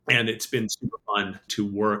And it's been super fun to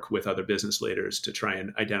work with other business leaders to try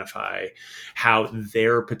and identify how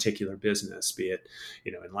their particular business, be it,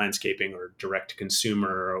 in landscaping or direct to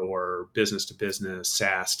consumer or business to business,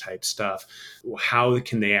 SaaS type stuff, how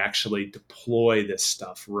can they actually deploy this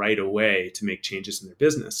stuff right away to make changes in their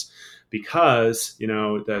business? Because,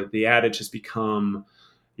 the adage has become,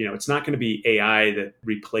 it's not going to be AI that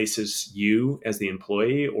replaces you as the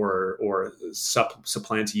employee or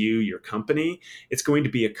supplants you, your company. It's going to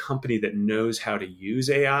be a company that knows how to use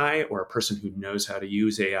AI, or a person who knows how to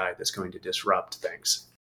use AI that's going to disrupt things.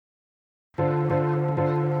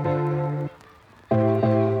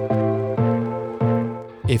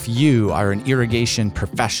 If you are an irrigation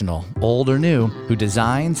professional, old or new, who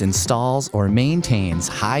designs, installs, or maintains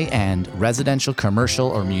high-end residential, commercial,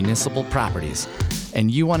 or municipal properties, and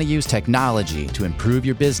you want to use technology to improve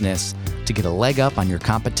your business to get a leg up on your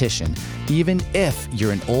competition, even if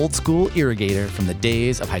you're an old-school irrigator from the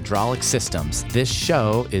days of hydraulic systems, this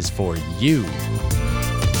show is for you.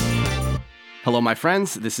 Hello, my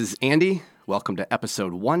friends. This is Andy. Welcome to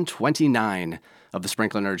episode 129 of the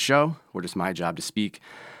Sprinkler Nerd Show, where it's my job to speak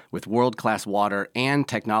with world-class water and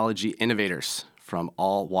technology innovators from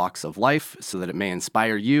all walks of life so that it may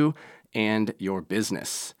inspire you and your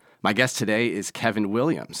business. My guest today is Kevin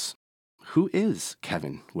Williams. Who is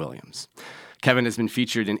Kevin Williams? Kevin has been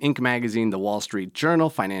featured in Inc. magazine, The Wall Street Journal,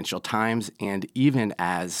 Financial Times, and even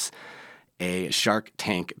as a Shark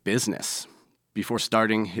Tank business. Before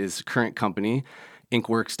starting his current company,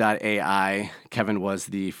 InkWorks.ai, Kevin was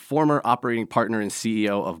the former operating partner and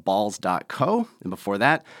CEO of Balls.co. And before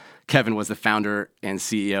that, Kevin was the founder and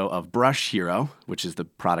CEO of Brush Hero, which is the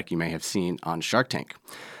product you may have seen on Shark Tank.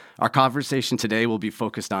 Our conversation today will be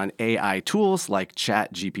focused on AI tools like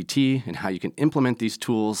ChatGPT and how you can implement these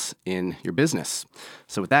tools in your business.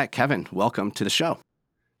 So with that, Kevin, welcome to the show.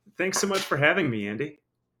 Thanks so much for having me, Andy.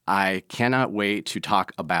 I cannot wait to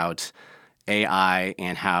talk about AI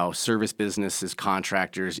and how service businesses,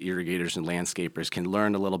 contractors, irrigators, and landscapers can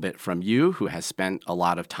learn a little bit from you, who has spent a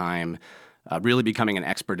lot of time really becoming an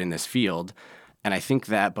expert in this field. And I think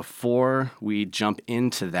that before we jump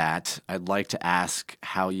into that, I'd like to ask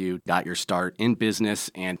how you got your start in business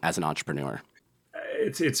and as an entrepreneur.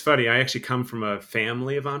 It's funny. I actually come from a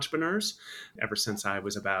family of entrepreneurs. Ever since I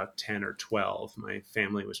was about 10 or 12, my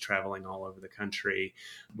family was traveling all over the country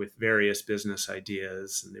with various business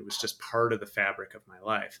ideas, and it was just part of the fabric of my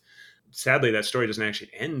life. Sadly, that story doesn't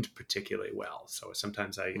actually end particularly well. So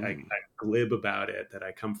sometimes I glib about it that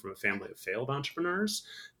I come from a family of failed entrepreneurs,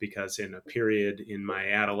 because in a period in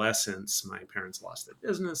my adolescence, my parents lost their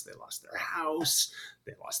business, they lost their house,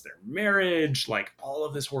 they lost their marriage, like all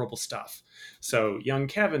of this horrible stuff. So young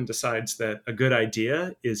Kevin decides that a good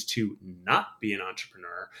idea is to not be an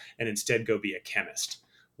entrepreneur and instead go be a chemist.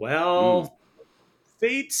 Well,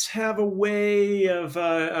 fates have a way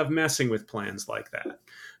of messing with plans like that.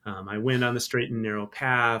 I went on the straight and narrow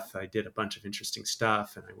path. I did a bunch of interesting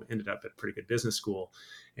stuff, and I ended up at a pretty good business school.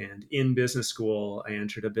 And in business school, I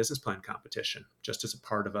entered a business plan competition just as a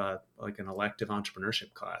part of an elective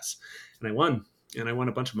entrepreneurship class, and I won. And I won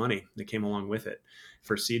a bunch of money that came along with it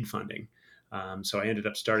for seed funding. So I ended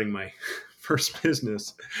up starting my first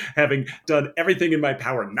business, having done everything in my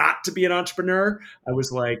power not to be an entrepreneur. I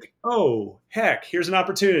was like, oh, heck, here's an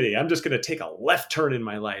opportunity. I'm just going to take a left turn in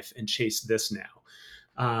my life and chase this now.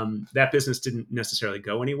 That business didn't necessarily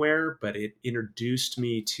go anywhere, but it introduced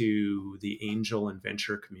me to the angel and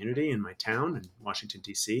venture community in my town in Washington,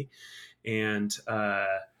 D.C. And I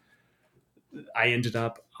ended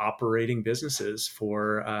up operating businesses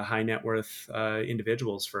for high net worth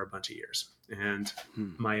individuals for a bunch of years. And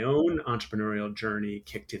my own entrepreneurial journey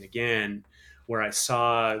kicked in again, where I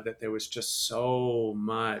saw that there was just so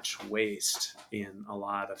much waste in a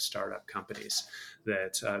lot of startup companies,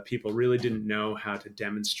 that people really didn't know how to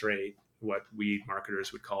demonstrate what we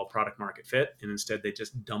marketers would call product market fit. And instead, they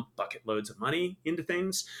just dump bucket loads of money into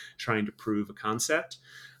things, trying to prove a concept.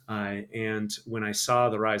 And when I saw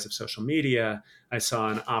the rise of social media, I saw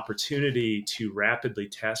an opportunity to rapidly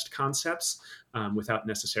test concepts without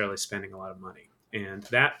necessarily spending a lot of money. And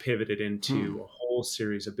that pivoted into a whole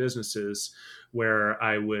series of businesses where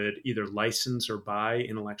I would either license or buy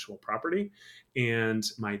intellectual property. And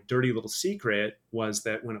my dirty little secret was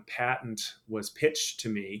that when a patent was pitched to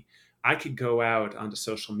me, I could go out onto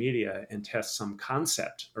social media and test some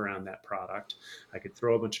concept around that product. I could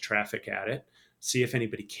throw a bunch of traffic at it, see if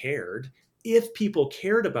anybody cared. If people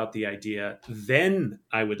cared about the idea, then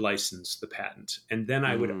I would license the patent. And then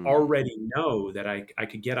I would already know that I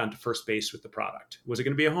could get onto first base with the product. Was it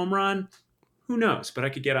going to be a home run? Who knows? But I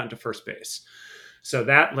could get onto first base. So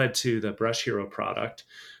that led to the Brush Hero product,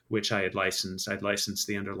 which I had licensed. I'd licensed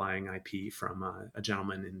the underlying IP from a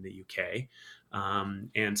gentleman in the UK,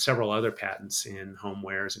 and several other patents in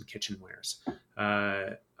homewares and kitchenwares.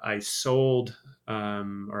 I sold, I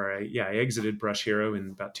exited Brush Hero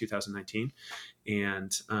in about 2019,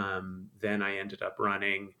 and then I ended up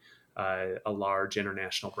running a large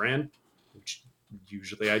international brand, which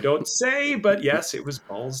usually I don't say, but yes, it was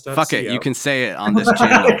Fuck it. You balls.co. can say it on this I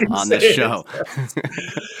channel, can on say this it. show.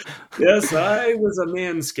 Yes, I was a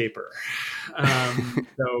manscaper.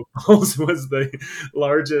 So Balls was the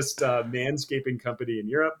largest manscaping company in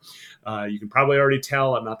Europe. You can probably already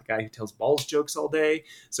tell I'm not the guy who tells balls jokes all day.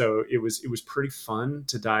 So it was pretty fun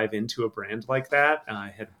to dive into a brand like that.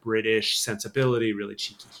 It had British sensibility, really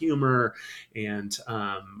cheeky humor, and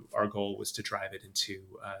our goal was to drive it into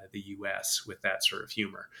the US with that sort of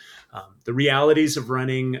humor. The realities of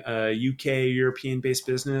running a UK European-based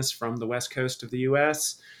business from the West Coast of the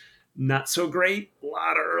US, not so great. A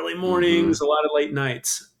lot of early mornings, a lot of late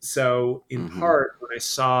nights. So in part, when I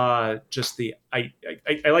saw just I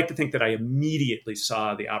like to think that I immediately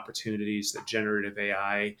saw the opportunities that generative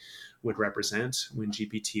AI would represent when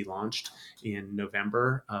GPT launched in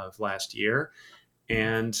November of last year.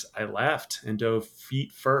 And I left and dove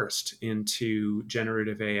feet first into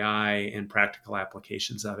generative AI and practical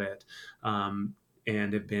applications of it.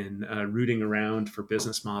 And have been rooting around for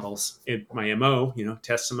business models. My MO,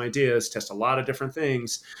 test some ideas, test a lot of different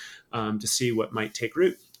things to see what might take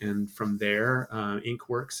root. And from there,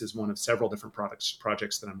 InkWorks is one of several different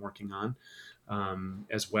projects that I'm working on,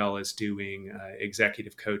 as well as doing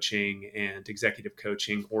executive coaching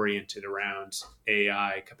oriented around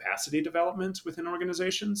AI capacity development within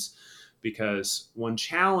organizations. Because one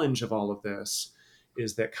challenge of all of this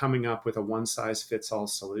is that coming up with a one-size-fits-all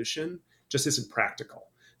solution just isn't practical.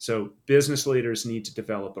 So business leaders need to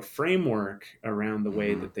develop a framework around the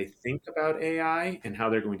way that they think about AI and how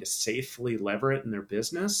they're going to safely lever it in their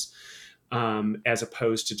business, as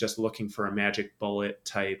opposed to just looking for a magic bullet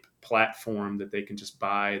type platform that they can just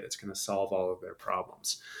buy that's going to solve all of their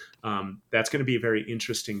problems. That's going to be very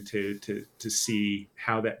interesting to see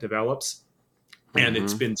how that develops. And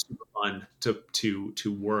it's been super fun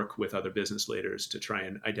to work with other business leaders to try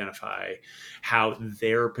and identify how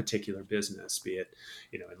their particular business, be it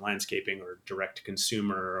in landscaping or direct to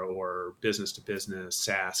consumer or business to business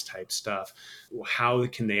SaaS type stuff, how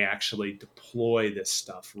can they actually deploy this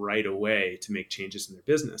stuff right away to make changes in their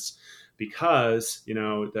business? Because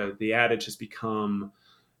the adage has become,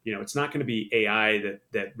 it's not going to be AI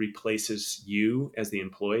that replaces you as the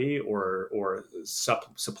employee or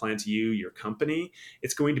supplants your company.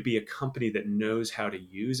 It's going to be a company that knows how to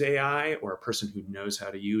use AI, or a person who knows how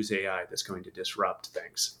to use AI that's going to disrupt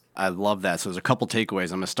things. I love that. So there's a couple takeaways.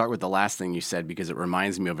 I'm going to start with the last thing you said because it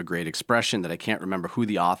reminds me of a great expression that I can't remember who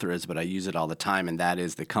the author is, but I use it all the time, and that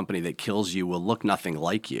is the company that kills you will look nothing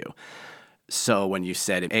like you. So when you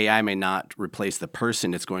said AI may not replace the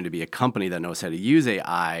person, it's going to be a company that knows how to use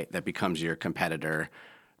AI that becomes your competitor.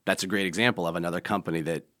 That's a great example of another company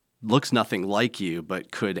that looks nothing like you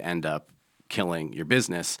but could end up killing your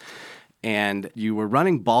business. And you were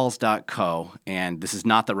running balls.co, and this is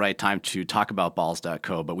not the right time to talk about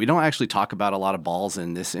balls.co, but we don't actually talk about a lot of balls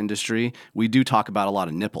in this industry. We do talk about a lot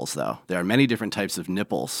of nipples, though. There are many different types of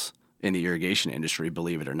nipples in the irrigation industry,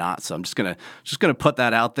 believe it or not. So I'm just gonna put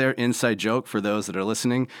that out there, inside joke for those that are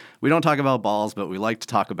listening. We don't talk about balls, but we like to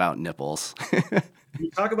talk about nipples. You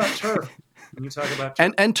talk about turf.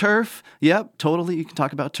 And turf. Yep, totally. You can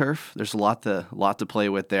talk about turf. There's a lot to play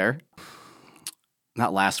with there.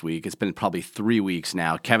 Not last week. It's been probably 3 weeks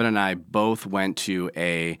now. Kevin and I both went to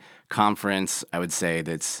a conference, I would say,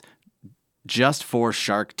 that's just for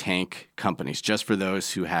Shark Tank companies, just for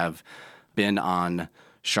those who have been on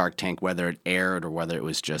Shark Tank, whether it aired or whether it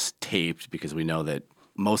was just taped, because we know that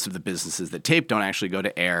most of the businesses that tape don't actually go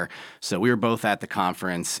to air. So we were both at the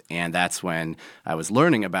conference, and that's when I was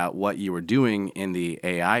learning about what you were doing in the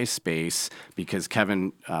AI space, because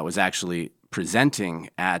Kevin was actually presenting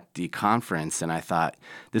at the conference, and I thought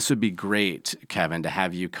this would be great, Kevin, to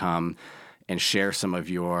have you come and share some of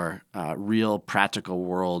your real practical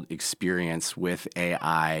world experience with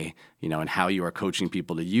AI, and how you are coaching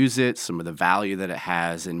people to use it, some of the value that it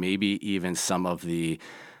has, and maybe even some of the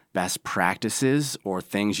best practices or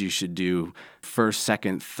things you should do first,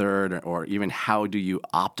 second, third, or even how do you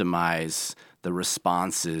optimize the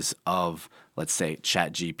responses of, let's say,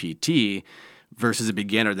 ChatGPT versus a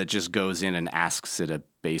beginner that just goes in and asks it a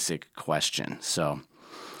basic question. So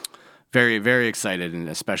very, very excited, and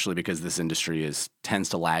especially because this industry tends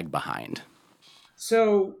to lag behind.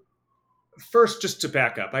 So first, just to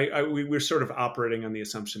back up, we're sort of operating on the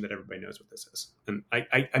assumption that everybody knows what this is. And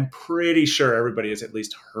I'm pretty sure everybody has at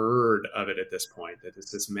least heard of it at this point, that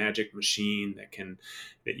it's this magic machine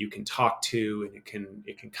that you can talk to, and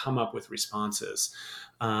it can come up with responses.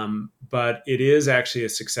 But it is actually a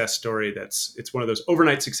success story it's one of those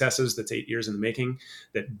overnight successes that's 8 years in the making,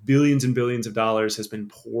 that billions and billions of dollars has been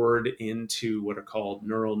poured into what are called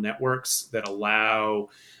neural networks that allow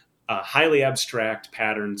highly abstract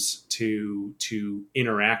patterns to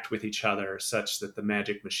interact with each other, such that the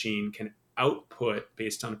magic machine can output,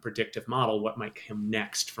 based on a predictive model, what might come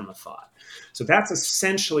next from a thought. So that's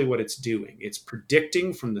essentially what it's doing. It's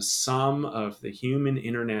predicting from the sum of the human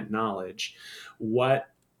internet knowledge what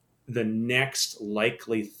the next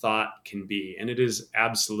likely thought can be. And it is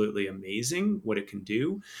absolutely amazing what it can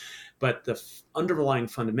do. But the underlying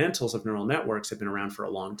fundamentals of neural networks have been around for a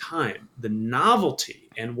long time. The novelty,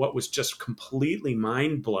 and what was just completely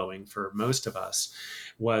mind-blowing for most of us,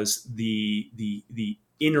 was the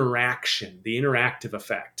interaction, the interactive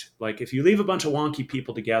effect. Like, if you leave a bunch of wonky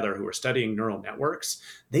people together who are studying neural networks,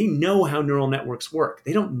 they know how neural networks work.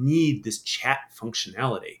 They don't need this chat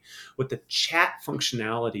functionality. What the chat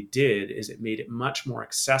functionality did is it made it much more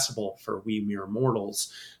accessible for we mere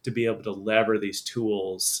mortals to be able to lever these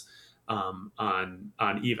tools on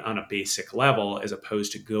a basic level, as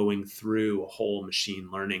opposed to going through a whole machine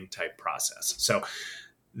learning type process. So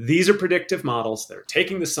these are predictive models. They're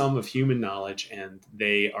taking the sum of human knowledge and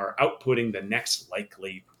they are outputting the next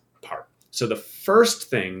likely part. So the first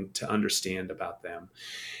thing to understand about them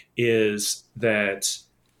is that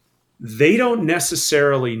they don't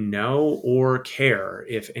necessarily know or care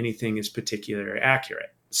if anything is particularly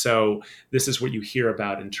accurate. So this is what you hear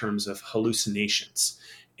about in terms of hallucinations.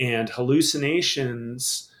 And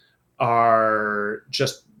hallucinations are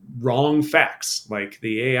just wrong facts. Like,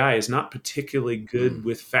 the AI is not particularly good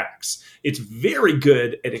with facts. It's very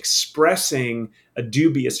good at expressing a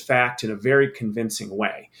dubious fact in a very convincing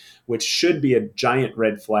way, which should be a giant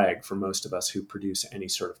red flag for most of us who produce any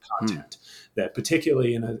sort of content. That,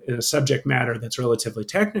 particularly in a subject matter that's relatively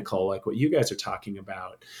technical, like what you guys are talking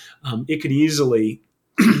about, it could easily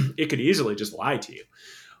just lie to you.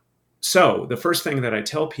 So the first thing that I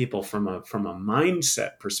tell people from a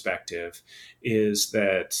mindset perspective is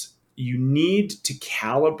that you need to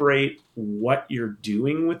calibrate what you're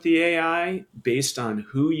doing with the AI based on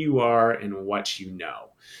who you are and what you know.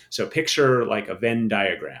 So picture like a Venn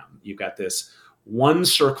diagram. You've got this one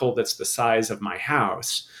circle that's the size of my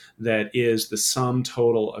house that is the sum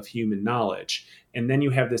total of human knowledge. And then you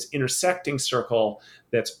have this intersecting circle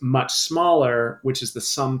that's much smaller, which is the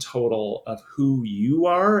sum total of who you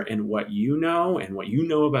are and what you know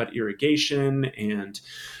about irrigation and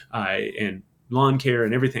lawn care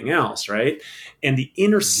and everything else, right? And the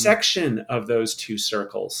intersection of those two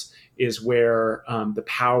circles is where the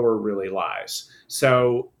power really lies.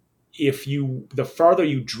 So the farther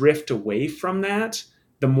you drift away from that,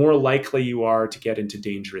 the more likely you are to get into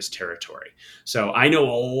dangerous territory. So I know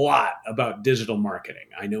a lot about digital marketing.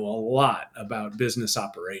 I know a lot about business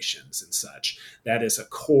operations and such. That is a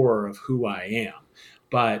core of who I am.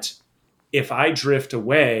 But if I drift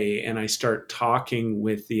away and I start talking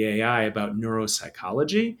with the AI about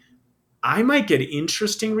neuropsychology, I might get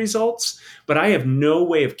interesting results, but I have no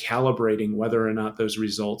way of calibrating whether or not those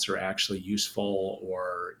results are actually useful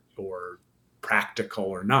or practical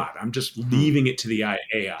or not. I'm just leaving it to the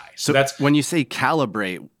AI. So that's when you say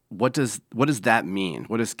calibrate, what does that mean?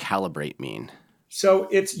 What does calibrate mean? So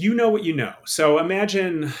it's, you know what you know. So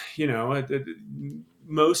imagine,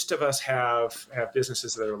 most of us have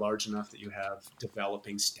businesses that are large enough that you have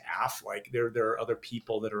developing staff. Like there are other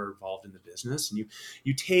people that are involved in the business, and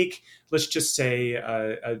you take, let's just say,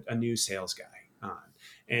 a new sales guy on.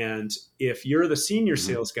 And if you're the senior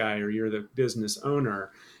sales guy or you're the business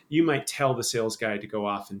owner, you might tell the sales guy to go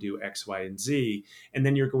off and do X, Y, and Z. And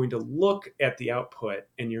then you're going to look at the output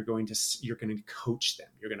and you're going to coach them.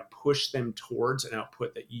 You're going to push them towards an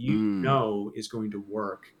output that you know is going to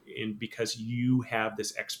work because you have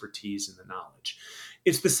this expertise in the knowledge.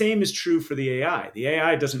 It's the same is true for the AI. The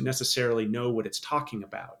AI doesn't necessarily know what it's talking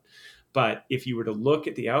about. But if you were to look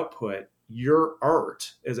at the output, your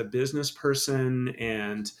art as a business person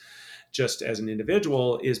and just as an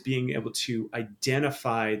individual is being able to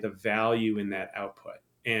identify the value in that output.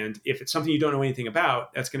 And if it's something you don't know anything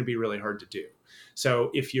about, that's going to be really hard to do.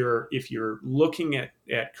 So if you're looking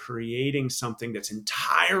at creating something that's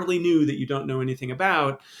entirely new that you don't know anything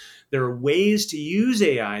about, there are ways to use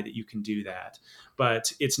AI that you can do that,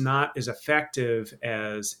 but it's not as effective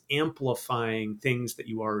as amplifying things that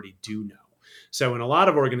you already do know. So in a lot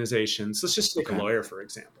of organizations, let's just take a Okay. lawyer, for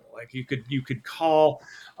example. Like you could call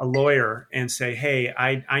a lawyer and say, hey,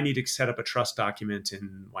 I need to set up a trust document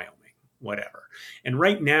in Wyoming, whatever. And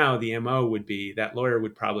right now, the MO would be that lawyer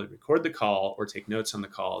would probably record the call or take notes on the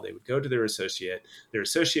call. They would go to their associate. Their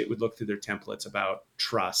associate would look through their templates about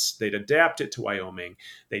trusts. They'd adapt it to Wyoming.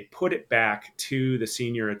 They'd put it back to the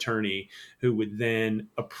senior attorney who would then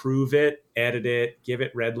approve it, edit it, give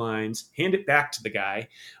it red lines, hand it back to the guy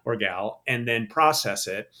or gal, and then process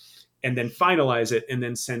it, and then finalize it, and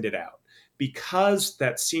then send it out. Because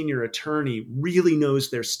that senior attorney really knows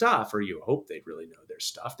their stuff, or you hope they really know their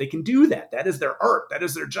stuff, they can do that. That is their art. That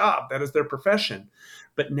is their job. That is their profession.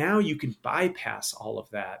 But now you can bypass all of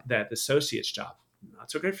that associate's job. Not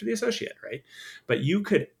so great for the associate, right? But you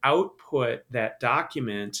could output that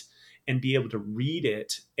document and be able to read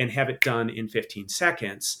it and have it done in 15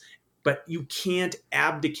 seconds. But you can't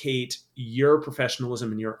abdicate your professionalism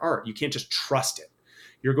and your art. You can't just trust it.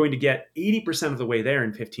 You're going to get 80% of the way there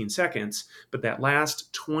in 15 seconds, but that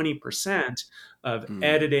last 20% of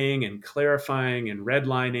editing and clarifying and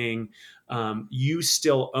redlining, you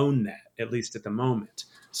still own that, at least at the moment.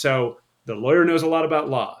 So the lawyer knows a lot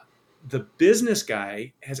about law. The business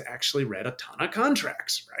guy has actually read a ton of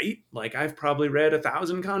contracts, right? Like I've probably read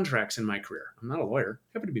 1,000 contracts in my career. I'm not a lawyer. I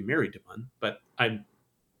happen to be married to one, but I'm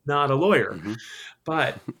not a lawyer. Mm-hmm.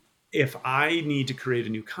 But if I need to create a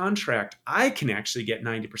new contract, I can actually get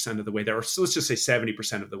 90% of the way there, or so let's just say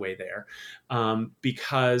 70% of the way there,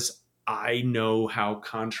 because I know how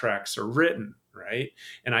contracts are written, right?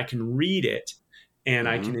 And I can read it and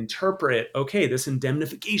I can interpret, okay, this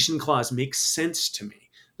indemnification clause makes sense to me.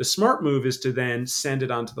 The smart move is to then send it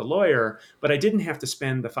on to the lawyer, but I didn't have to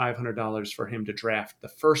spend the $500 for him to draft the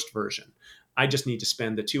first version. I just need to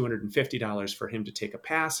spend the $250 for him to take a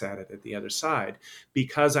pass at it at the other side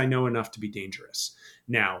because I know enough to be dangerous.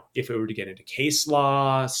 Now, if it were to get into case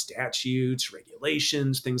law, statutes,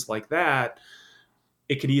 regulations, things like that,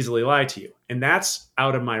 it could easily lie to you. And that's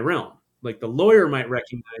out of my realm. Like the lawyer might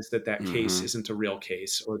recognize that case isn't a real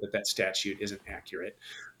case or that statute isn't accurate.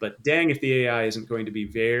 But dang, if the AI isn't going to be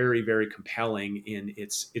very, very compelling in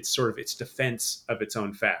its defense of its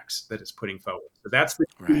own facts that it's putting forward. So that's the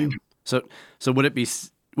right. So would it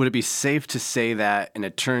be safe to say that an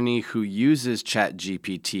attorney who uses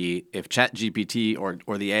ChatGPT, if ChatGPT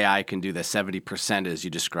or the AI can do the 70% as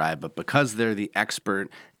you described, but because they're the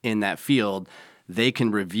expert in that field, they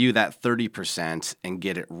can review that 30% and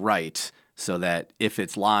get it right so that if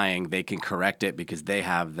it's lying, they can correct it because they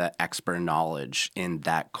have the expert knowledge in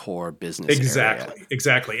that core business area.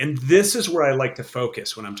 Exactly. And this is where I like to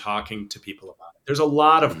focus when I'm talking to people about it. There's a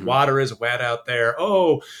lot of water is wet out there.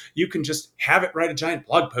 Oh, you can just have it write a giant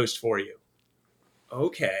blog post for you.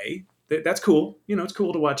 Okay. That's cool. It's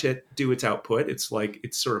cool to watch it do its output. It's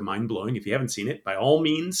sort of mind blowing. If you haven't seen it, by all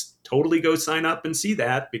means, totally go sign up and see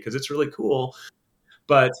that because it's really cool.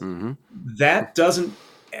 But that doesn't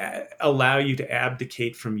allow you to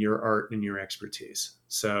abdicate from your art and your expertise.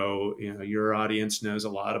 So, your audience knows a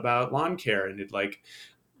lot about lawn care, and it like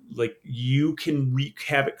you can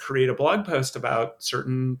have it create a blog post about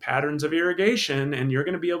certain patterns of irrigation, and you're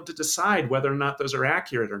going to be able to decide whether or not those are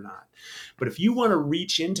accurate or not. But if you want to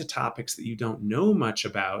reach into topics that you don't know much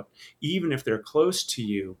about, even if they're close to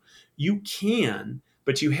you, you can.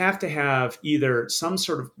 But you have to have either some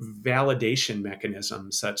sort of validation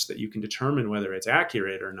mechanism such that you can determine whether it's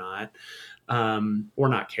accurate or not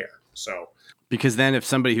care. So, because then if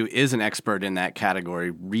somebody who is an expert in that category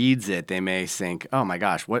reads it, they may think, oh my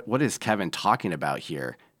gosh, what is Kevin talking about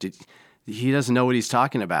here? He doesn't know what he's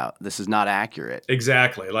talking about. This is not accurate.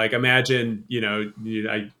 Exactly. Like imagine,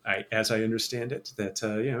 I as I understand it,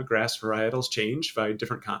 that, grass varietals change by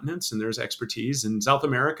different continents, and there's expertise in South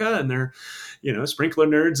America, and they're, sprinkler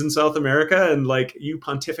nerds in South America, and like you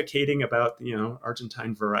pontificating about,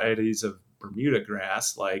 Argentine varieties of Bermuda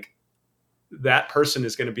grass, like that person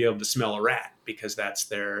is going to be able to smell a rat because that's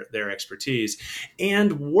their expertise.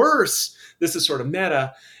 And worse, this is sort of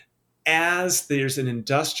meta, as there's an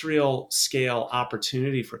industrial scale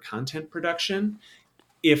opportunity for content production,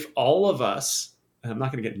 if all of us, and I'm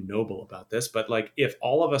not going to get noble about this, but like if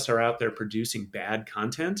all of us are out there producing bad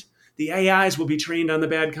content, the AIs will be trained on the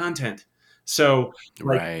bad content. So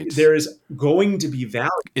there is going to be value.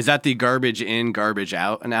 Is that the garbage in, garbage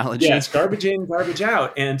out analogy? Yes, garbage in, garbage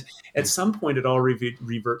out. And at some point it all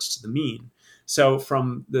reverts to the mean. So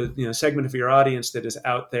from the segment of your audience that is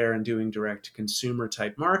out there and doing direct to consumer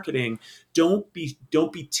type marketing, don't be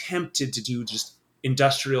tempted to do just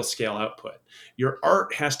industrial scale output. Your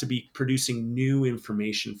art has to be producing new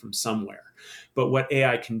information from somewhere. But what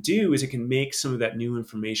AI can do is it can make some of that new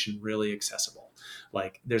information really accessible.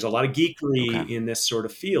 Like there's a lot of Okay. geekery in this sort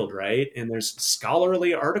of field, right? And there's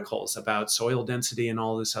scholarly articles about soil density and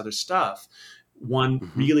all this other stuff. One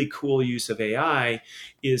Hmm. really cool use of AI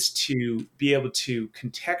is to be able to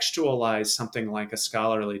contextualize something like a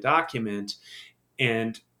scholarly document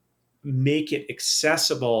and make it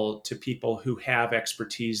accessible to people who have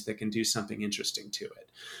expertise that can do something interesting to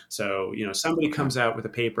it. So, somebody Okay. comes out with a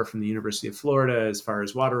paper from the University of Florida as far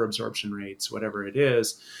as water absorption rates, whatever it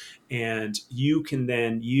is, and you can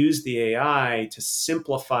then use the AI to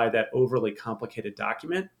simplify that overly complicated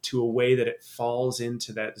document to a way that it falls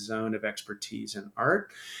into that zone of expertise in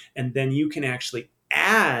art. And then you can actually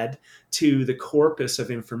add to the corpus of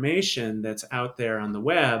information that's out there on the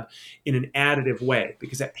web in an additive way,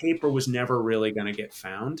 because that paper was never really going to get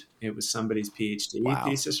found. It was somebody's PhD Wow.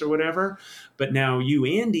 thesis or whatever. But now you,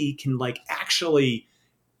 Andy, can actually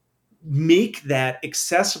make that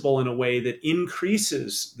accessible in a way that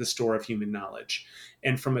increases the store of human knowledge.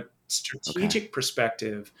 And from a Okay. strategic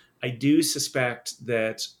perspective, I do suspect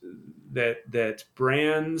that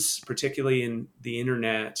brands, particularly in the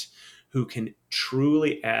internet, who can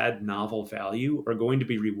truly add novel value are going to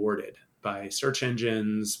be rewarded by search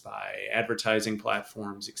engines, by advertising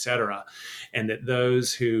platforms, et cetera. And that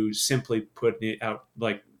those who simply put it out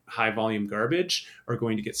like high volume garbage are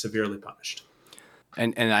going to get severely punished.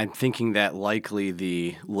 And I'm thinking that likely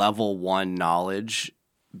the level one knowledge,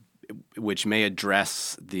 which may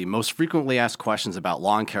address the most frequently asked questions about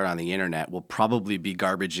lawn care on the internet, will probably be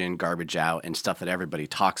garbage in, garbage out, and stuff that everybody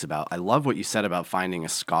talks about. I love what you said about finding a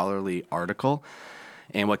scholarly article.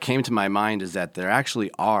 And what came to my mind is that there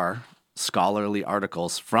actually are scholarly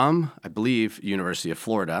articles from, I believe, University of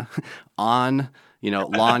Florida on,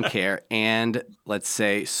 lawn care and, let's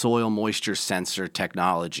say, soil moisture sensor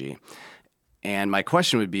technology. And my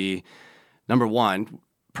question would be, number one,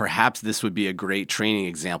 perhaps this would be a great training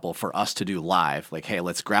example for us to do live. Like, hey,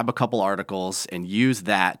 let's grab a couple articles and use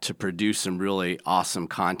that to produce some really awesome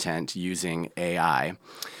content using AI.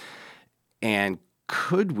 And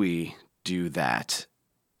could we do that?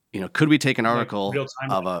 Could we take an Like article real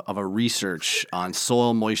time. of a research on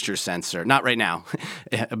soil moisture sensor, not right now,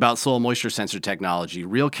 about soil moisture sensor technology,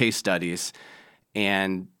 real case studies,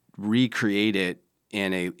 and recreate it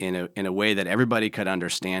in a way that everybody could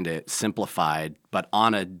understand it, simplified, but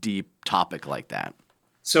on a deep topic like that?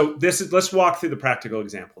 So let's walk through the practical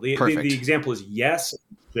example. The Perfect. example is yes,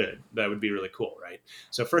 good. That would be really cool, right?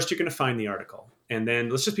 So first you're going to find the article, and then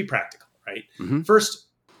let's just be practical, right? Hmm. First,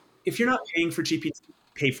 if you're not paying for GPT,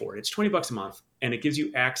 pay for it. It's $20 a month, and it gives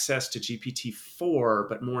you access to GPT-4.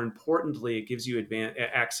 But more importantly, it gives you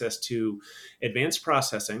access to advanced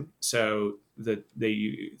processing. So the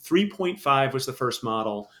 3.5 was the first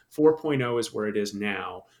model. 4.0 is where it is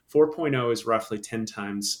now. 4.0 is roughly 10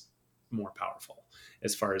 times more powerful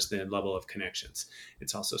as far as the level of connections.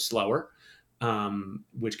 It's also slower,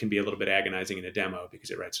 which can be a little bit agonizing in a demo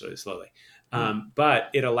because it writes really slowly. But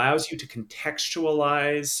it allows you to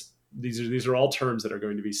contextualize. These are all terms that are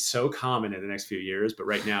going to be so common in the next few years, but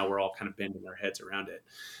right now we're all kind of bending our heads around it.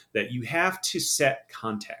 That you have to set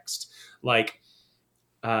context. Like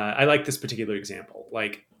I like this particular example.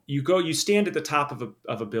 Like you stand at the top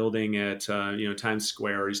of a building at Times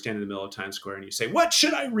Square, or you stand in the middle of Times Square, and you say, "What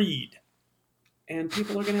should I read?" And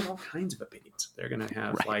people are going to have all kinds of opinions. They're going to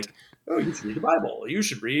have Right. like, "Oh, you should read the Bible. You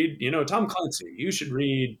should read, Tom Clancy. You should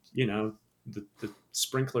read, the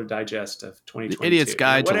Sprinkler Digest of The Idiot's 2022,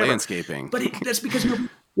 Guide to whatever." Landscaping. But that's because nobody,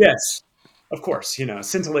 yes, of course,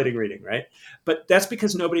 scintillating reading, right? But that's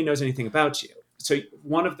because nobody knows anything about you. So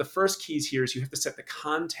one of the first keys here is you have to set the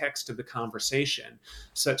context of the conversation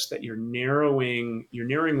such that you're narrowing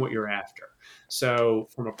what you're after. So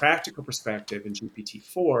from a practical perspective in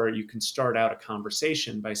GPT-4, you can start out a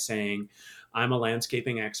conversation by saying, I'm a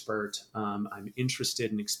landscaping expert. I'm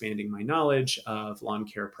interested in expanding my knowledge of lawn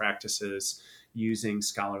care practices using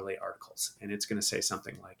scholarly articles. And it's going to say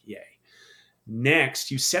something like, yay. Next,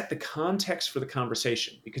 you set the context for the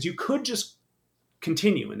conversation, because you could just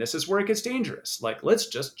continue, and this is where it gets dangerous. Like, let's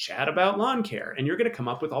just chat about lawn care, and you're going to come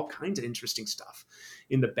up with all kinds of interesting stuff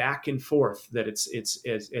in the back and forth. That it's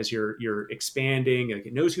as you're expanding, like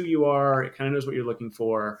it knows who you are, it kind of knows what you're looking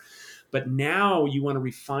for, but now you want to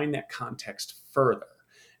refine that context further.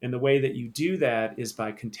 And the way that you do that is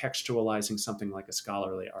by contextualizing something like a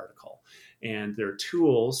scholarly article. And there are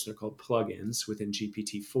tools, they're called plugins within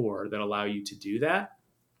GPT-4 that allow you to do that.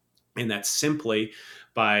 And that's simply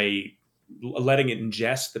by letting it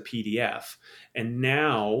ingest the PDF. And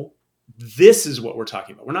now This is what we're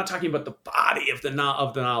talking about. We're not talking about the body of the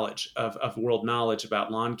knowledge of world knowledge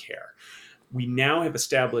about lawn care. We now have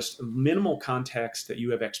established minimal context that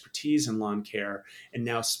you have expertise in lawn care. And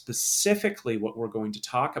now specifically what we're going to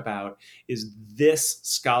talk about is this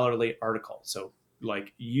scholarly article. So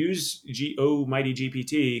like use mighty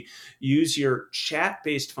GPT, use your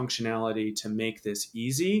chat-based functionality to make this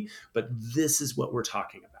easy, but this is what we're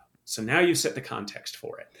talking about. So now you've set the context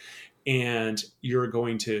for it. And you're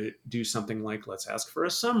going to do something like, let's ask for a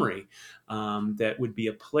summary that would be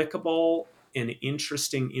applicable and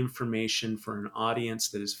interesting information for an audience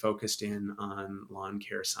that is focused in on lawn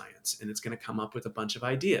care science. And it's going to come up with a bunch of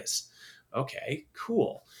ideas. Okay,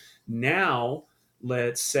 cool. Now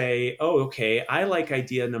let's say, oh, okay, I like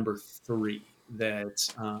idea number 3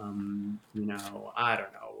 that, I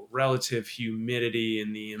don't know, relative humidity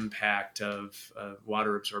and the impact of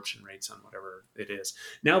water absorption rates on whatever it is.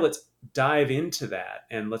 Now let's dive into that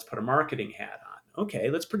and let's put a marketing hat on. Okay,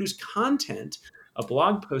 let's produce content, a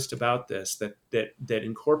blog post about this that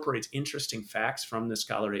incorporates interesting facts from the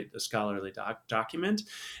scholarly document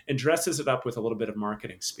and dresses it up with a little bit of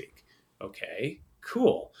marketing speak. Okay,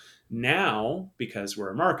 cool. Now, because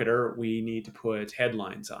we're a marketer, we need to put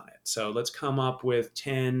headlines on it. So let's come up with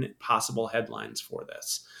 10 possible headlines for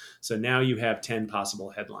this. So now you have 10 possible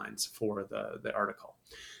headlines for the article.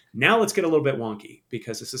 Now let's get a little bit wonky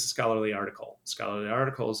because this is a scholarly article. Scholarly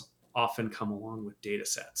articles often come along with data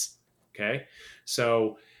sets. Okay.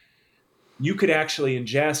 So you could actually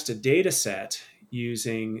ingest a data set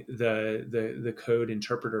using the code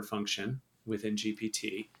interpreter function within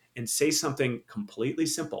GPT and say something completely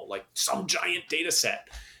simple, like some giant data set,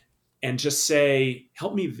 and just say,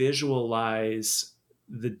 help me visualize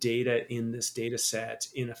the data in this data set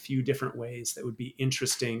in a few different ways that would be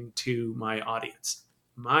interesting to my audience.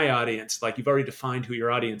 My audience, like you've already defined who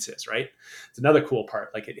your audience is, right? It's another cool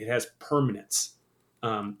part. Like it has permanence.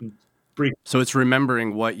 So it's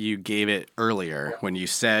remembering what you gave it earlier when you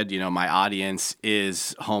said, my audience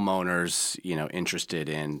is homeowners, interested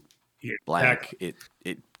in blank.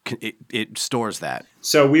 Exactly. It stores that.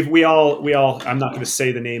 So we all. I'm not going to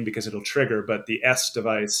say the name because it'll trigger, but the S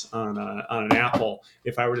device on an Apple.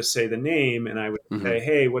 If I were to say the name and I would say,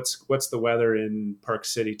 "Hey, what's the weather in Park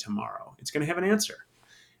City tomorrow?" It's going to have an answer.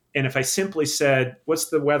 And if I simply said, "What's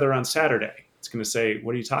the weather on Saturday?" It's going to say,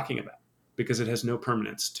 "What are you talking about?" Because it has no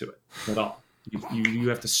permanence to it at all. You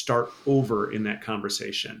have to start over in that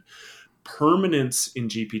conversation. Permanence in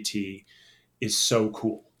GPT is so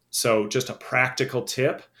cool. So just a practical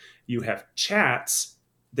tip, you have chats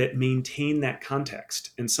that maintain that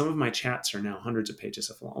context. And some of my chats are now hundreds of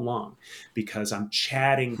pages long because I'm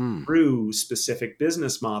chatting through specific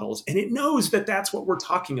business models and it knows that that's what we're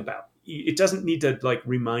talking about. It doesn't need to like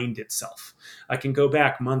remind itself. I can go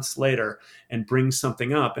back months later and bring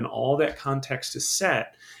something up and all that context is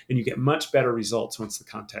set and you get much better results once the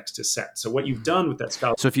context is set. So what you've done with that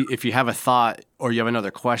scholar. So if you have a thought or you have another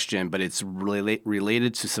question, but it's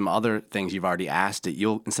related to some other things you've already asked it,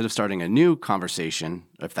 you'll, instead of starting a new conversation,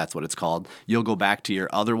 if that's what it's called, you'll go back to your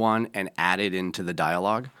other one and add it into the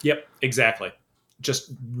dialogue. Yep, exactly.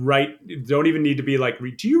 Just right. Don't even need to be like,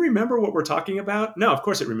 do you remember what we're talking about? No, of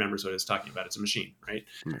course it remembers what it's talking about. It's a machine, right?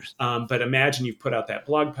 But imagine you've put out that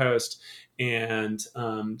blog post and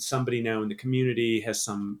somebody now in the community has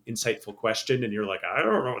some insightful question and you're like, I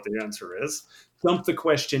don't know what the answer is. Dump the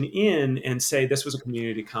question in and say, this was a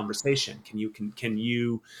community conversation. Can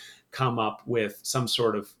you come up with some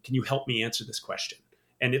sort of, can you help me answer this question?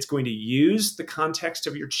 And it's going to use the context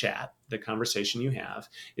of your chat, the conversation you have.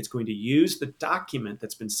 It's going to use the document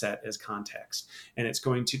that's been set as context. And it's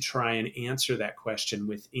going to try and answer that question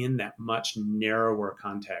within that much narrower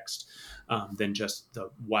context than just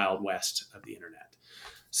the Wild West of the internet.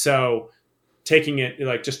 So taking it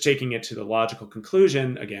to the logical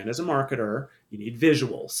conclusion, again, as a marketer, you need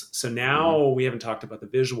visuals. So now we haven't talked about the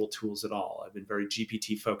visual tools at all. I've been very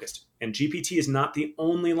GPT focused. And GPT is not the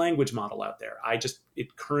only language model out there.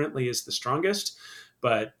 It currently is the strongest,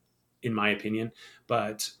 but in my opinion,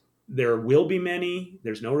 but there will be many.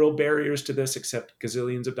 There's no real barriers to this except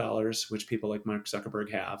gazillions of dollars, which people like Mark Zuckerberg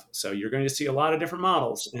have. So you're going to see a lot of different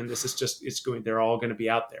models. And this is just, they're all going to be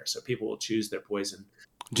out there. So people will choose their poison.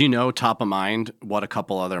 Do you know top of mind what a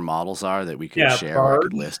couple other models are that we could share or I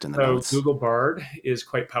could list in the notes? Google Bard is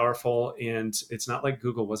quite powerful, and it's not like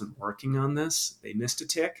Google wasn't working on this. They missed a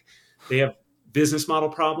tick. They have business model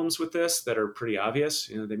problems with this that are pretty obvious.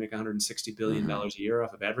 They make $160 billion a year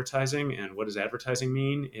off of advertising. And what does advertising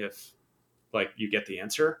mean if like you get the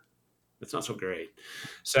answer? It's not so great.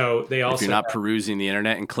 So they If you're also not perusing the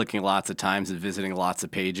internet and clicking lots of times and visiting lots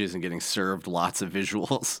of pages and getting served lots of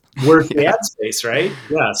visuals. Where's the Yeah. ad space, right?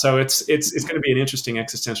 Yeah. So it's going to be an interesting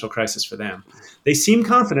existential crisis for them. They seem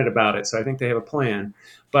confident about it, so I think they have a plan.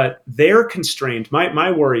 But they're constrained. My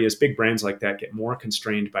worry is big brands like that get more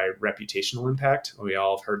constrained by reputational impact. We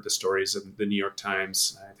all have heard the stories of the New York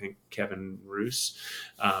Times. I think Kevin Roose,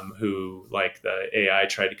 who like the AI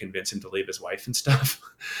tried to convince him to leave his wife and stuff.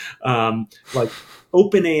 Like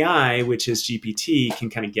OpenAI, which is GPT, can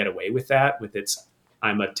kind of get away with that with its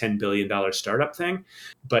I'm a $10 billion startup thing.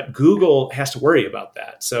 But Google has to worry about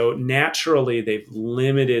that. So naturally, they've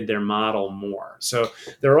limited their model more. So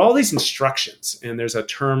there are all these instructions, and there's a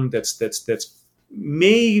term that's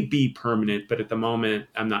may be permanent, but at the moment,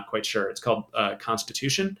 I'm not quite sure. It's called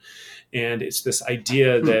constitution. And it's this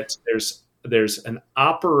idea that there's an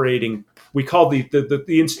operating, we call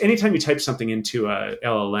the anytime you type something into a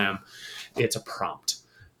LLM, it's a prompt.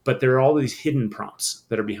 But there are all these hidden prompts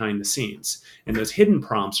that are behind the scenes, and those hidden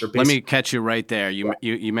prompts are basically. Let me catch you right there.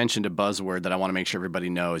 You mentioned a buzzword that I want to make sure everybody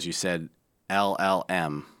knows. You said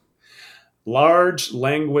LLM. Large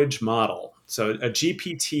language model. So a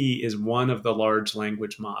GPT is one of the large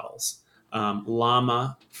language models.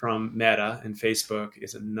 Llama from Meta and Facebook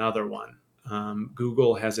is another one.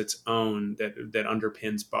 Google has its own that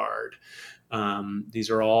underpins Bard.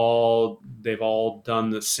 They've all done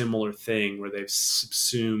the similar thing where they've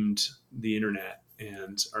subsumed the internet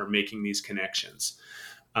and are making these connections.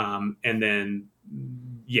 And then,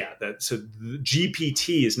 so the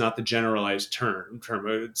GPT is not the generalized term.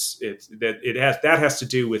 That has to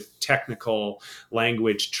do with technical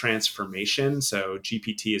language transformation. So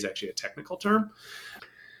GPT is actually a technical term.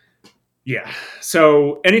 Yeah.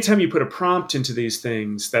 So anytime you put a prompt into these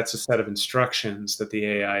things, that's a set of instructions that the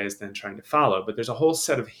AI is then trying to follow. But there's a whole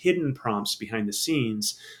set of hidden prompts behind the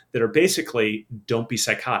scenes that are basically don't be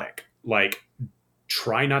psychotic. Like,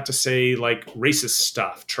 try not to say like racist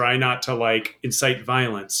stuff. Try not to like incite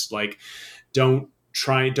violence. Like, don't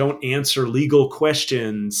answer legal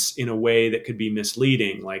questions in a way that could be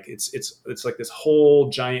misleading. Like it's like this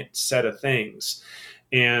whole giant set of things.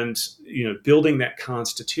 And building that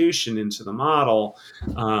constitution into the model,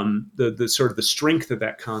 the sort of the strength of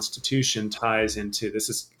that constitution ties into, this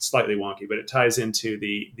is slightly wonky, but it ties into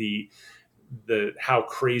the how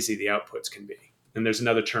crazy the outputs can be. And there's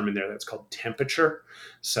another term in there that's called temperature.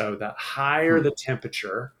 So the higher the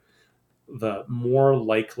temperature, the more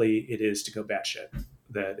likely it is to go batshit.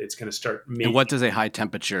 That it's going to start making. And what does a high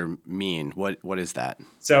temperature mean? What is that?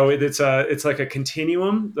 So it's like a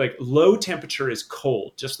continuum. Like low temperature is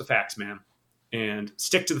cold, just the facts, man. And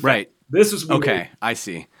stick to the facts. Right. This is okay. I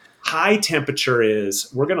see. High temperature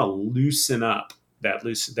is we're going to loosen up that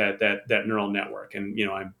neural network. And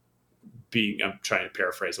I'm trying to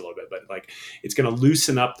paraphrase a little bit, but like it's going to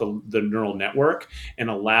loosen up the neural network and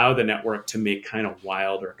allow the network to make kind of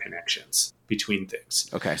wilder connections between things.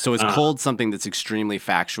 Okay. So is cold something that's extremely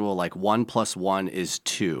factual, like 1 + 1 is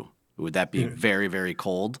 2? Would that be very, very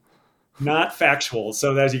cold? Not factual.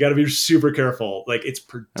 So that you got to be super careful. Like it's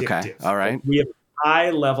predictive. Okay. All right. Like we have a high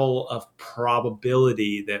level of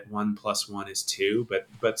probability that 1 + 1 is 2,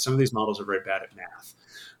 but some of these models are very bad at math.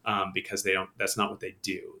 Because that's not what they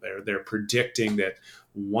do. They're predicting that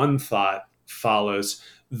one thought follows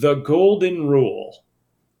the golden rule.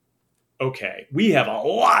 Okay, we have a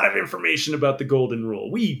lot of information about the golden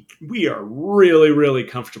rule. We are really, really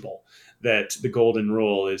comfortable that the golden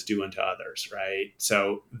rule is do unto others, right?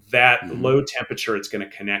 So that low temperature, it's going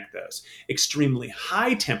to connect those. Extremely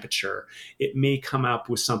high temperature, it may come up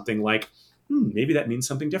with something like, maybe that means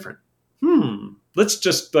something different. Let's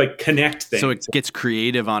just like connect things. So it gets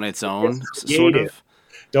creative on its own, sort of.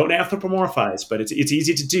 Don't anthropomorphize, but it's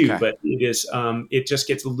easy to do. Okay. But it is it just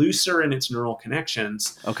gets looser in its neural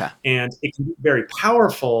connections. Okay, and it can be very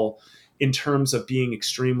powerful in terms of being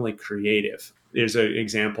extremely creative. There's an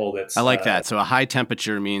example that's I like that. So a high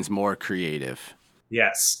temperature means more creative.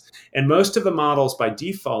 Yes, and most of the models by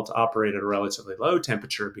default operate at a relatively low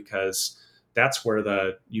temperature because that's where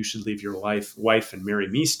the you should leave your wife and marry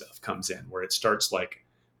me stuff comes in, where it starts like,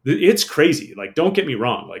 it's crazy. Like, don't get me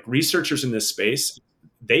wrong. Like researchers in this space,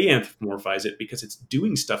 they anthropomorphize it because it's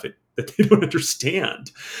doing stuff that they don't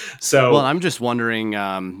understand. So, well, I'm just wondering,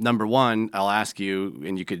 number one, I'll ask you,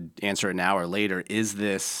 and you could answer it now or later, is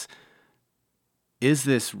this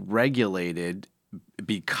regulated?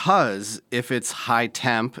 Because if it's high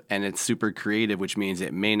temp and it's super creative, which means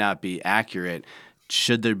it may not be accurate,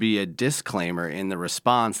 should there be a disclaimer in the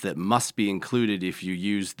response that must be included if you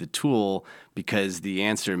use the tool, because the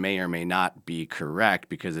answer may or may not be correct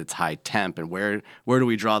because it's high temp? And where do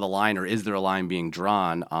we draw the line, or is there a line being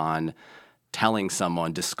drawn on telling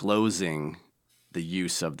someone, disclosing the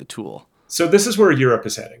use of the tool? So this is where Europe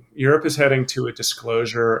is heading. Europe is heading to a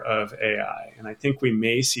disclosure of AI. And I think we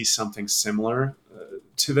may see something similar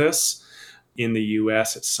to this in the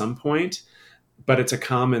US at some point, but it's a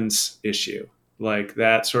commons issue. Like,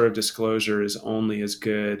 that sort of disclosure is only as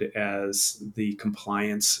good as the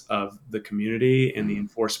compliance of the community and the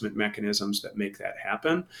enforcement mechanisms that make that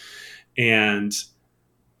happen. And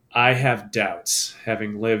I have doubts,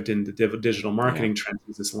 having lived in the digital marketing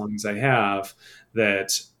trenches as long as I have,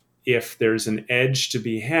 that if there's an edge to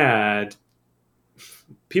be had,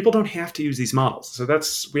 people don't have to use these models. So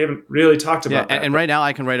we haven't really talked about that. And right now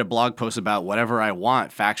I can write a blog post about whatever I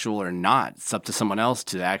want, factual or not. It's up to someone else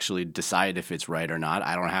to actually decide if it's right or not.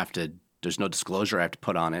 I don't have to, there's no disclosure I have to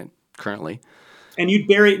put on it currently. And you'd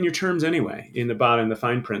bury it in your terms anyway, in the bottom, the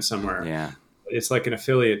fine print somewhere. Yeah. It's like an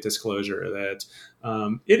affiliate disclosure that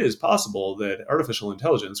it is possible that artificial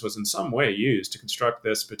intelligence was in some way used to construct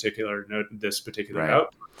this particular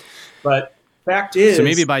output. But fact is, so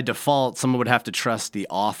maybe by default, someone would have to trust the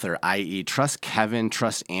author, i.e., trust Kevin,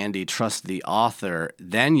 trust Andy, trust the author.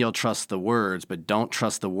 Then you'll trust the words, but don't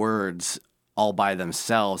trust the words all by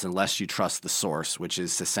themselves unless you trust the source, which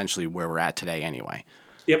is essentially where we're at today anyway.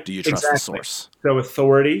 Yep, do you trust the source? So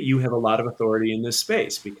authority, you have a lot of authority in this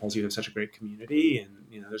space because you have such a great community, and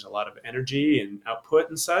there's a lot of energy and output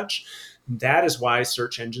and such. That is why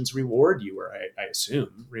search engines reward you, or I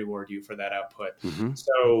assume reward you for that output. Mm-hmm.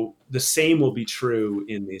 So the same will be true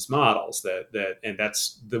in these models. And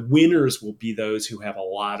that's the winners will be those who have a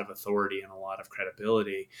lot of authority and a lot of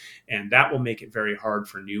credibility, and that will make it very hard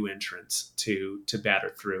for new entrants to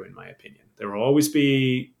batter through. In my opinion, there will always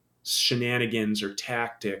be shenanigans or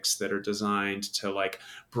tactics that are designed to like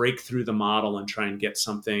break through the model and try and get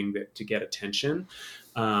something to get attention.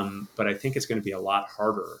 But I think it's going to be a lot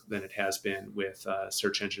harder than it has been with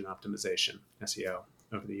search engine optimization, SEO,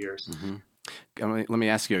 over the years. Mm-hmm. Let me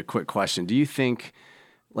ask you a quick question. Do you think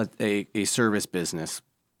a service business,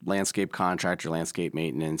 landscape contractor, landscape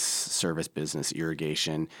maintenance, service business,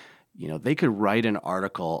 irrigation, they could write an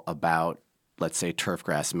article about, let's say,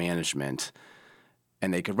 turfgrass management,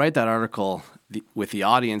 and they could write that article with the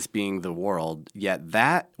audience being the world, yet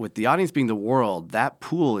with the audience being the world, that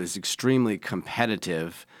pool is extremely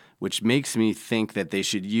competitive, which makes me think that they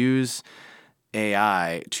should use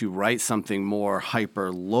AI to write something more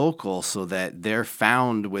hyper-local so that they're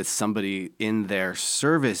found with somebody in their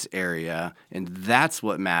service area, and that's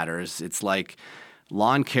what matters. It's like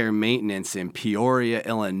lawn care maintenance in Peoria,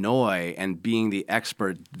 Illinois, and being the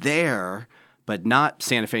expert there, but not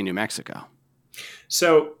Santa Fe, New Mexico.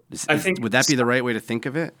 So I think, would that be the right way to think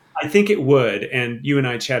of it? I think it would. And you and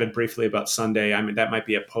I chatted briefly about Sunday. I mean, that might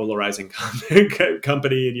be a polarizing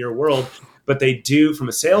company in your world, but they do, from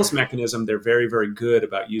a sales mechanism, they're very, very good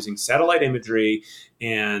about using satellite imagery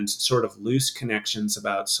and sort of loose connections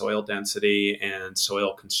about soil density and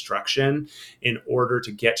soil construction in order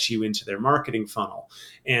to get you into their marketing funnel.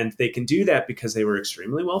 And they can do that because they were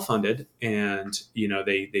extremely well funded, and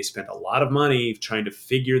they spent a lot of money trying to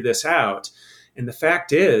figure this out. And the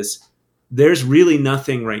fact is, there's really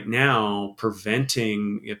nothing right now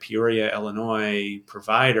preventing a Peoria, Illinois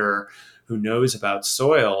provider who knows about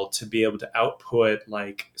soil to be able to output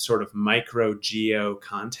like sort of micro geo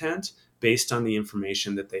content based on the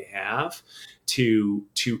information that they have to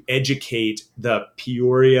educate the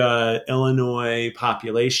Peoria, Illinois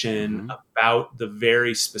population about the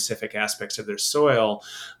very specific aspects of their soil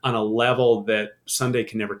on a level that Sunday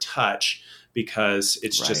can never touch, because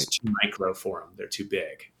it's just too micro for them. They're too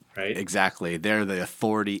big, right? Exactly. They're the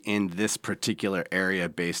authority in this particular area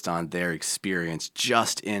based on their experience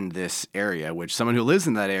just in this area, which someone who lives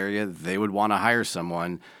in that area, they would want to hire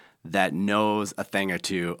someone that knows a thing or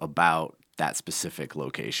two about that specific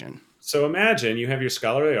location. So imagine you have your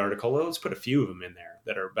scholarly article. Well, let's put a few of them in there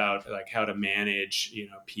that are about like how to manage,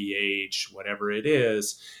 pH, whatever it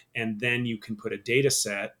is. And then you can put a data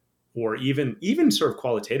set, or even sort of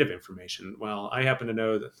qualitative information. Well, I happen to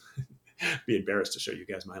know that be embarrassed to show you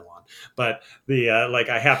guys my lawn, but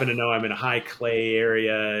I happen to know I'm in a high clay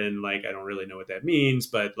area, and I don't really know what that means.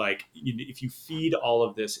 But if you feed all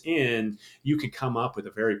of this in, you could come up with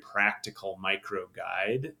a very practical micro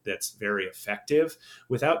guide that's very effective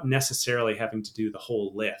without necessarily having to do the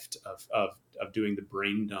whole lift of doing the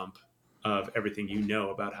brain dump of everything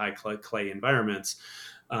about high clay environments.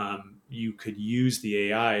 you could use the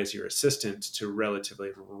AI as your assistant to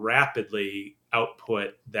relatively rapidly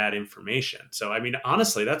output that information. So, I mean,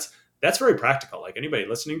 honestly, that's very practical. Like anybody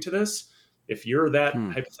listening to this, if you're that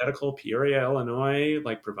Hmm. hypothetical Peoria, Illinois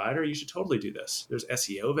like provider, you should totally do this. There's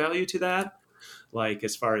SEO value to that. Like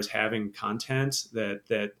as far as having content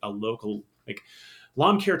that a local like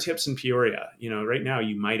lawn care tips in Peoria, right now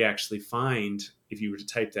you might actually find if you were to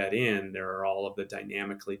type that in, there are all of the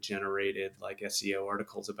dynamically generated like SEO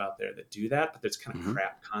articles about there that do that, but that's kind of Mm-hmm.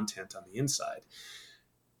 crap content on the inside.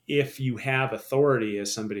 If you have authority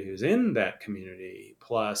as somebody who's in that community,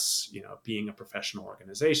 plus, being a professional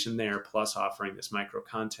organization there, plus offering this micro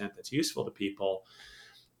content that's useful to people,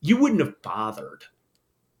 you wouldn't have bothered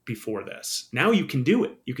before this. Now you can do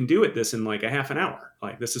it. You can do it this in like a half an hour.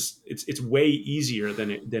 Like it's way easier than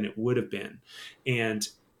it would have been. And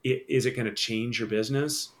is it going to change your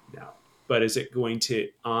business? No. But is it going to,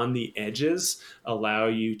 on the edges, allow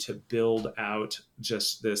you to build out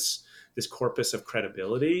just this corpus of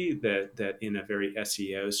credibility that in a very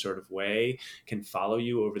SEO sort of way can follow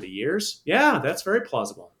you over the years? Yeah, that's very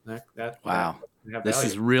plausible. That Wow. have This value.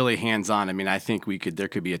 is really hands-on. I mean, I think there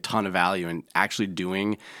could be a ton of value in actually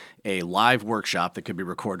doing a live workshop that could be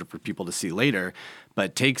recorded for people to see later,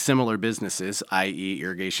 but take similar businesses, i.e.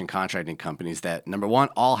 irrigation contracting companies that, number one,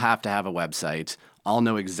 all have to have a website, all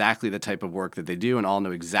know exactly the type of work that they do, and all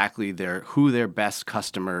know exactly who their best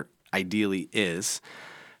customer ideally is.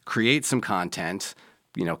 Create some content,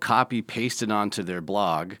 copy, paste it onto their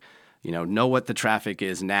blog, know what the traffic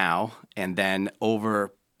is now, and then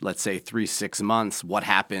over, let's say 3-6 months, what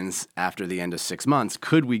happens after the end of 6 months?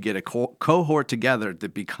 Could we get a cohort together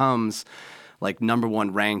that becomes like number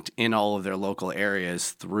one ranked in all of their local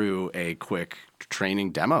areas through a quick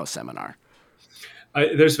training demo seminar?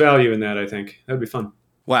 There's value in that, I think. That'd be fun.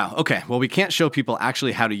 Wow. Okay. Well, we can't show people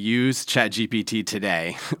actually how to use ChatGPT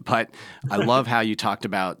today, but I love how you talked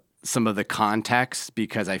about some of the context,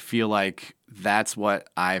 because I feel like that's what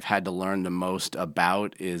I've had to learn the most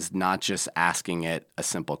about, is not just asking it a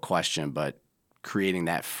simple question, but creating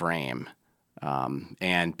that frame.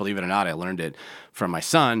 And believe it or not, I learned it from my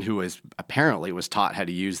son, who was taught how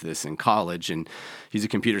to use this in college, and he's a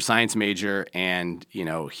computer science major, and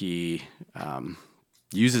he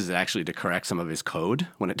uses it actually to correct some of his code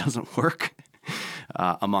when it doesn't work,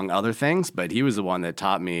 among other things. But he was the one that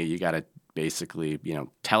taught me you got to basically,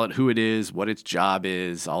 tell it who it is, what its job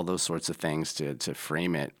is, all those sorts of things to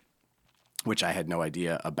frame it, which I had no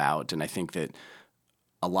idea about. And I think that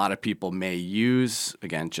a lot of people may use,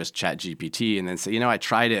 again, just ChatGPT and then say, I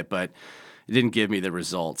tried it, but it didn't give me the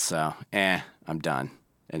results. So, I'm done.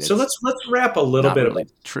 And So let's wrap a little not bit really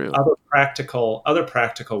about true. other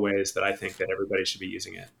practical ways that I think that everybody should be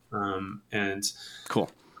using it. And Cool.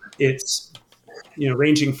 it's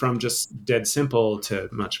ranging from just dead simple to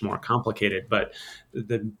much more complicated. But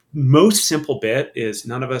the most simple bit is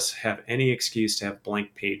none of us have any excuse to have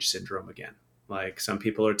blank page syndrome again. Like some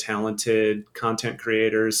people are talented content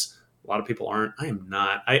creators. A lot of people aren't. I am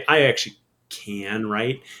not. I actually can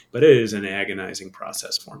write, but it is an agonizing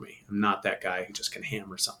process for me. I'm not that guy who just can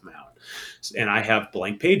hammer something out. And I have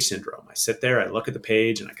blank page syndrome. I sit there, I look at the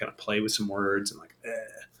page, and I kind of play with some words. And like,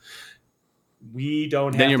 we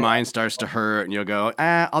don't Then have your to mind starts to hurt, and you'll go,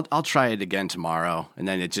 I'll try it again tomorrow. And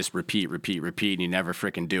then it just repeat, and you never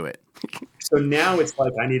freaking do it. So now it's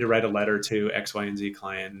like, I need to write a letter to X, Y, and Z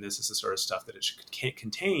client, and this is the sort of stuff that it should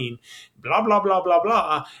contain, blah, blah, blah, blah,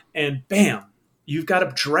 blah. And bam, you've got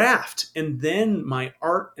a draft. And then my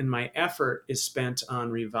art and my effort is spent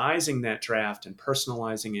on revising that draft and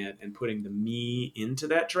personalizing it and putting the me into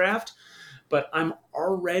that draft. But I've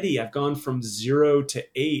gone from 0 to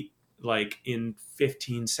 8 like in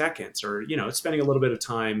 15 seconds, or, spending a little bit of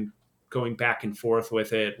time going back and forth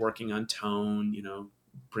with it, working on tone,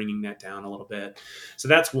 bringing that down a little bit. So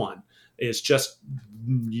that's one, is just,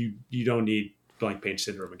 you don't need blank page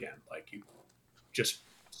syndrome again. Like you just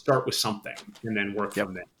start with something and then work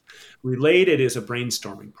from there. Related is a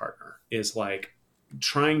brainstorming partner, is like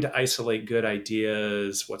trying to isolate good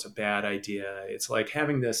ideas, what's a bad idea. It's like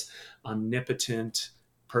having this omnipotent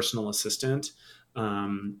personal assistant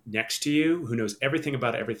next to you who knows everything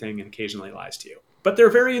about everything and occasionally lies to you. But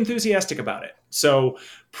they're very enthusiastic about it. So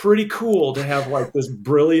pretty cool to have like this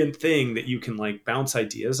brilliant thing that you can like bounce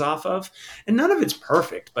ideas off of. And none of it's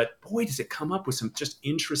perfect, but boy, does it come up with some just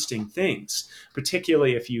interesting things.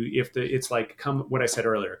 Particularly it's like what I said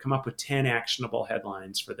earlier, come up with 10 actionable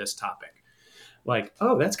headlines for this topic. Like,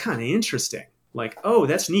 oh, that's kind of interesting. Like, oh,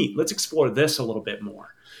 that's neat. Let's explore this a little bit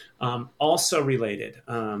more. Also related,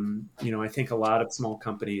 I think a lot of small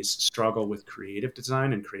companies struggle with creative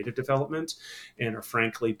design and creative development, and are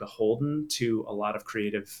frankly beholden to a lot of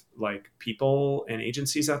creative like people and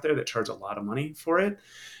agencies out there that charge a lot of money for it.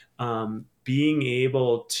 Being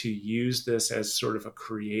able to use this as sort of a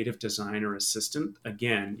creative designer assistant.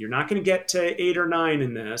 Again, you're not going to get to 8 or 9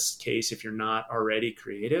 in this case if you're not already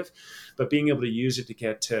creative, but being able to use it to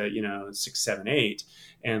get to, 6, 7, 8,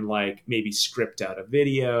 and like maybe script out a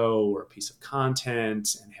video or a piece of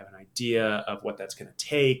content and have an idea of what that's going to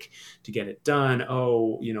take to get it done.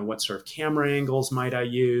 Oh, what sort of camera angles might I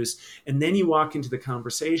use? And then you walk into the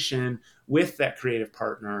conversation with that creative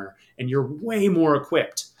partner and you're way more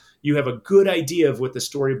equipped. You have a good idea of what the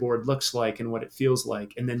storyboard looks like and what it feels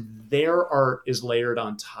like. And then their art is layered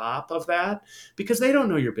on top of that because they don't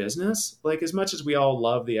know your business. Like, as much as we all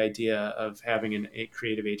love the idea of having a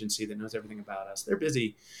creative agency that knows everything about us, they're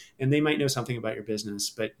busy and they might know something about your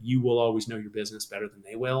business, but you will always know your business better than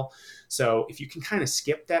they will. So if you can kind of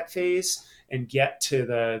skip that phase and get to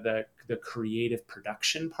the creative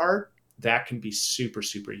production part, that can be super,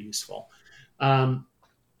 super useful.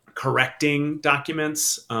 Correcting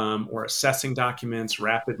documents or assessing documents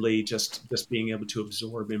rapidly, just being able to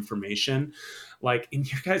absorb information. Like in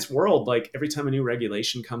your guys' world, like every time a new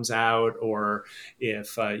regulation comes out, or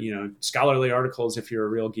if scholarly articles, if you're a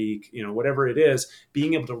real geek, whatever it is,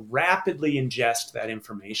 being able to rapidly ingest that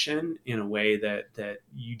information in a way that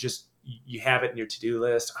you have it in your to-do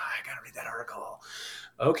list. Oh, I gotta read that article.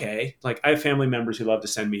 Okay. Like, I have family members who love to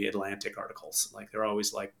send me Atlantic articles. Like, they're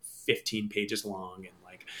always like 15 pages long, and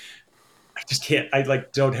like, I just can't, I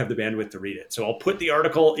like don't have the bandwidth to read it. So I'll put the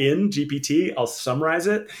article in GPT, I'll summarize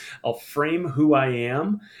it, I'll frame who I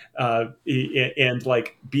am, and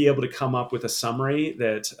like be able to come up with a summary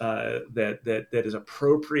that is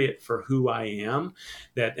appropriate for who I am,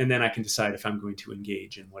 and then I can decide if I'm going to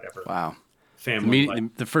engage in whatever. Wow. Family life.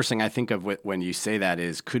 The first thing I think of when you say that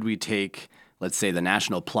is, could we take, let's say, the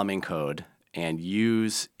National Plumbing Code and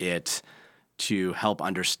use it to help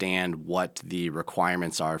understand what the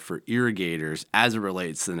requirements are for irrigators as it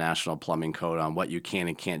relates to the National Plumbing Code on what you can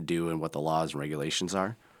and can't do and what the laws and regulations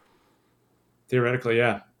are? Theoretically,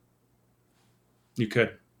 yeah. You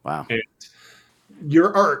could. Wow. And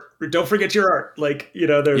your art, don't forget your art. Like,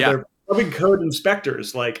 they're plumbing code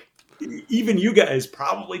inspectors. Like, even you guys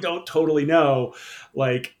probably don't totally know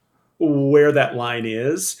like where that line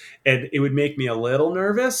is. And it would make me a little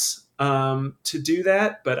nervous to do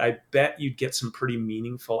that, but I bet you'd get some pretty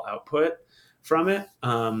meaningful output from it.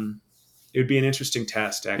 It would be an interesting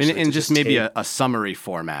test, actually. And just maybe a summary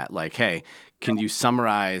format, like, hey, can you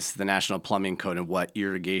summarize the National Plumbing Code and what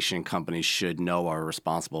irrigation companies should know or are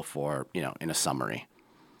responsible for, in a summary?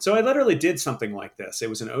 So I literally did something like this. It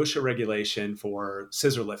was an OSHA regulation for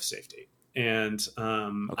scissor lift safety. And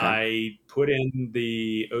I put in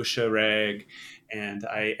the OSHA reg and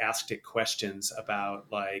I asked it questions about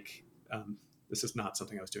like, this is not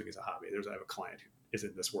something I was doing as a hobby. I have a client who is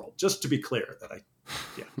in this world, just to be clear that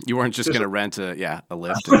you weren't just going to rent a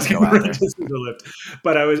lift and go out there. Lift,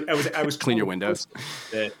 but I was clean your windows.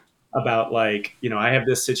 About like, I have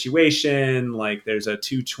this situation, like there's a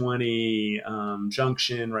 220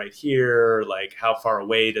 junction right here. Like, how far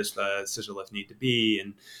away does the scissor lift need to be?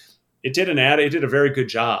 And it did a very good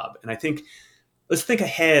job. And I think, let's think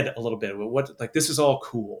ahead a little bit. Like, this is all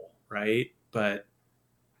cool, right? But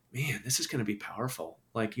man, this is going to be powerful.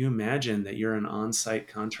 Like, you imagine that you're an on-site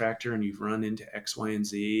contractor and you've run into X, Y, and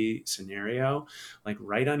Z scenario, like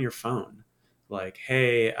right on your phone. Like,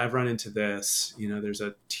 hey, I've run into this, there's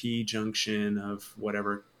a T junction of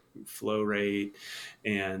whatever flow rate,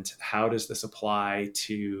 and how does this apply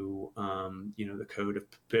to, the code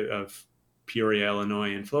of Peoria,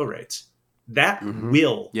 Illinois, and flow rates? That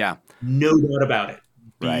will, no doubt about it,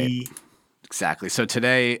 right. Exactly. So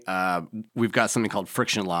today we've got something called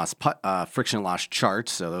friction loss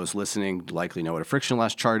charts. So those listening likely know what a friction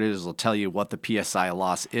loss chart is. It'll tell you what the PSI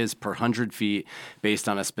loss is per 100 feet based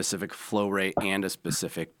on a specific flow rate and a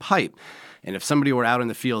specific pipe. And if somebody were out in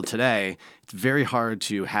the field today, it's very hard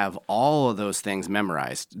to have all of those things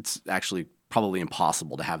memorized. It's actually probably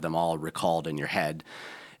impossible to have them all recalled in your head.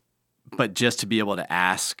 But just to be able to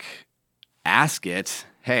ask it,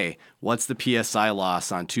 hey, what's the PSI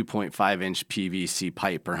loss on 2.5-inch PVC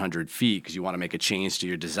pipe per 100 feet? Because you want to make a change to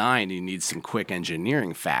your design. You need some quick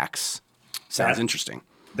engineering facts. Sounds interesting.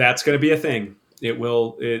 That's going to be a thing. It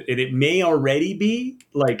will. It may already be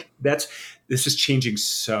like this is changing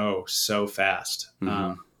so fast.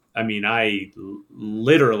 I mean, I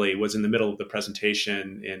literally was in the middle of the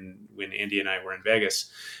presentation when Andy and I were in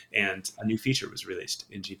Vegas, and a new feature was released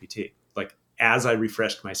in GPT. Like as I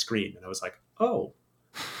refreshed my screen, and I was like, "Oh,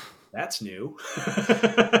 that's new."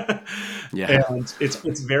 Yeah. And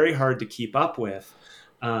it's very hard to keep up with.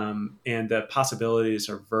 And the possibilities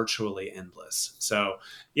are virtually endless. So,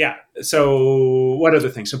 yeah. So, what other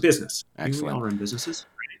things? So, business. We Excellent. all run businesses.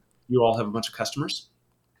 You all have a bunch of customers.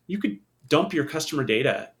 You could dump your customer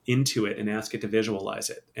data into it and ask it to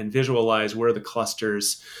visualize it and visualize where the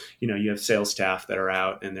clusters. You have sales staff that are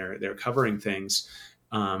out and they're covering things.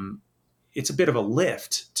 It's a bit of a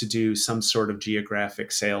lift to do some sort of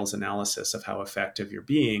geographic sales analysis of how effective you're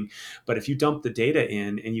being. But if you dump the data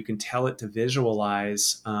in and you can tell it to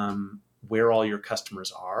visualize where all your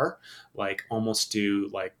customers are, like almost do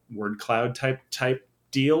like word cloud type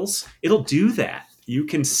deals, it'll do that. You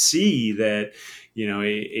can see that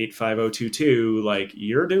 85022, like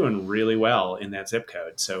you're doing really well in that zip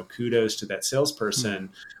code. So kudos to that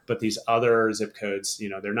salesperson. But these other zip codes,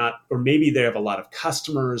 they're not, or maybe they have a lot of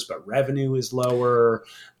customers, but revenue is lower.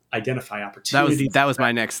 Identify opportunities. That was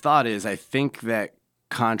my next thought is I think that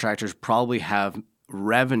contractors probably have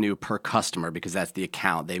revenue per customer because that's the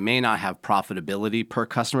account. They may not have profitability per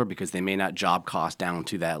customer because they may not job cost down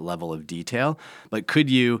to that level of detail. But could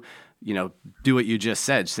you do what you just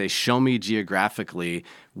said, say, show me geographically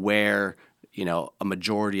where, a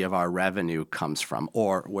majority of our revenue comes from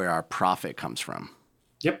or where our profit comes from?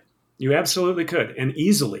 Yep, you absolutely could. And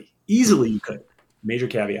easily you could. Major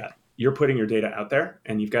caveat. You're putting your data out there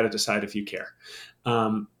and you've got to decide if you care.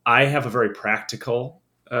 I have a very practical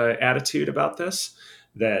attitude about this,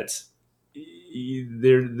 that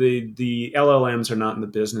the LLMs are not in the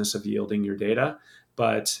business of yielding your data,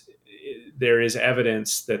 but there is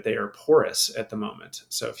evidence that they are porous at the moment.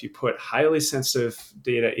 So if you put highly sensitive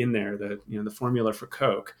data in there, the formula for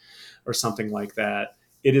Coke or something like that,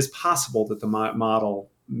 it is possible that the model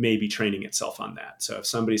may be training itself on that. So if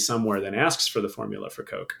somebody somewhere then asks for the formula for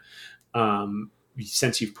Coke,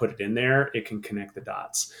 since you've put it in there, it can connect the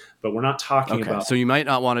dots. But we're not talking about. So you might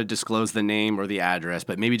not want to disclose the name or the address,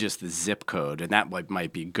 but maybe just the zip code, and that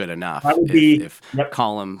might be good enough. That would be, if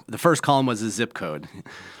the first column was a zip code.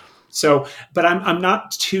 So, but I'm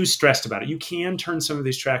not too stressed about it. You can turn some of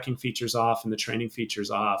these tracking features off and the training features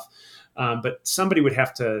off, but somebody would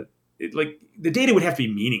have to, the data would have to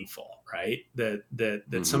be meaningful, right?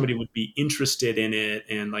 That somebody would be interested in it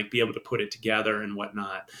and like be able to put it together and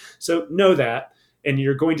whatnot. So know that. And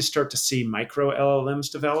you're going to start to see micro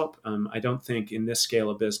LLMs develop. I don't think in this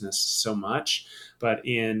scale of business so much, but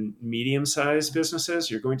in medium-sized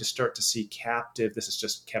businesses, you're going to start to see captive. This is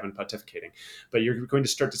just Kevin pontificating, but you're going to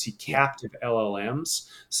start to see captive LLMs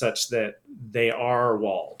such that they are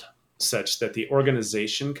walled, such that the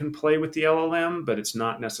organization can play with the LLM, but it's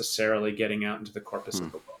not necessarily getting out into the corpus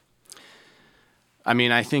of the world. I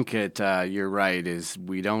mean, I think you're right, is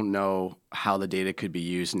we don't know how the data could be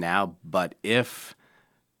used now, but if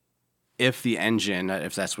the engine,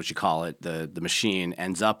 if that's what you call it, the machine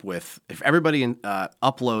ends up with, if everybody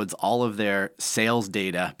uploads all of their sales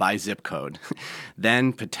data by zip code,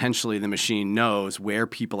 then potentially the machine knows where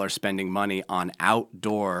people are spending money on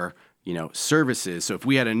outdoor services. So if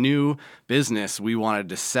we had a new business we wanted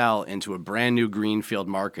to sell into a brand new greenfield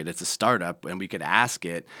market, it's a startup, and we could ask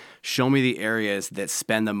it, show me the areas that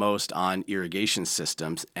spend the most on irrigation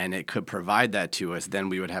systems, and it could provide that to us, then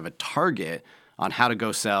we would have a target on how to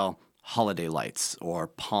go sell holiday lights or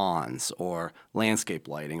ponds or landscape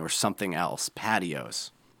lighting or something else,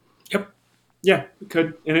 patios. Yep. Yeah, it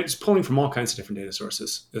could. And it's pulling from all kinds of different data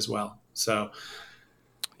sources as well. So,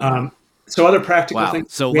 so other practical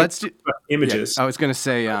things. So let's do images. Yeah, I was going to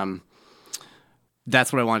say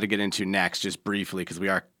that's what I wanted to get into next, just briefly, because we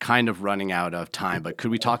are kind of running out of time. But could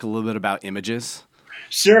we talk a little bit about images?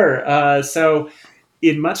 Sure. So,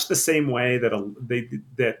 in much the same way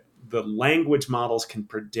that the language models can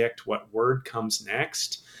predict what word comes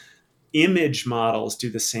next, image models do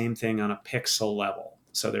the same thing on a pixel level.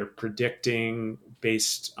 So they're predicting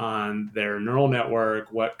based on their neural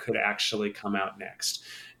network what could actually come out next.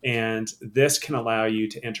 And this can allow you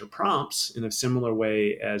to enter prompts in a similar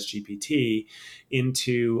way as GPT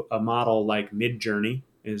into a model like Midjourney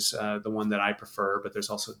is the one that I prefer, but there's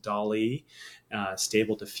also DALL-E,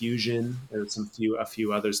 Stable Diffusion. There's a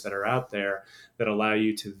few others that are out there that allow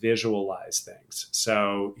you to visualize things.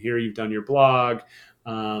 So here you've done your blog.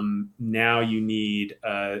 Now you need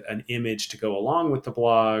an image to go along with the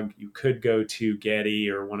blog. You could go to Getty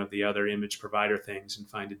or one of the other image provider things and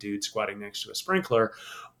find a dude squatting next to a sprinkler,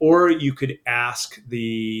 or you could ask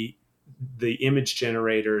the image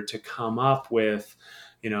generator to come up with,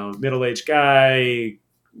 middle-aged guy,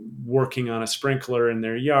 working on a sprinkler in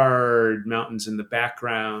their yard, mountains in the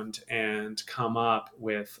background, and come up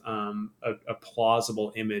with a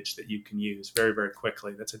plausible image that you can use very, very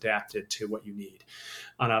quickly that's adapted to what you need.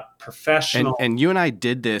 On a professional... And you and I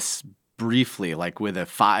did this briefly, like with a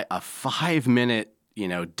 5-minute,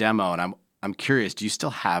 demo. And I'm curious, do you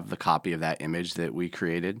still have the copy of that image that we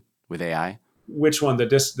created with AI? Which one?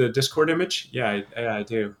 The Discord image? Yeah, I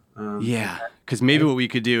do. Yeah, because maybe what we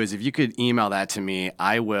could do is if you could email that to me,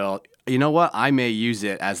 I will. You know what? I may use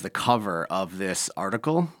it as the cover of this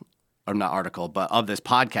article, or not article, but of this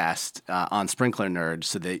podcast on Sprinkler Nerd,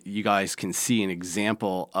 so that you guys can see an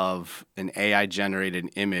example of an AI generated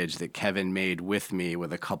image that Kevin made with me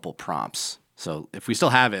with a couple prompts. So if we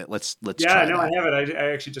still have it, let's try no, that. I have it.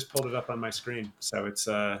 I actually just pulled it up on my screen. So it's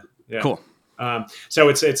Cool. So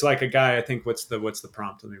it's like a guy. I think what's the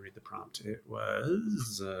prompt? Let me read the prompt. It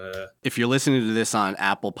was if you're listening to this on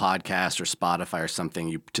Apple Podcast or Spotify or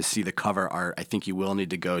something, to see the cover art, I think you will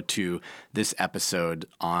need to go to this episode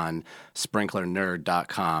on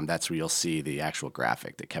sprinklernerd.com. That's where you'll see the actual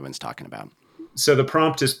graphic that Kevin's talking about. So the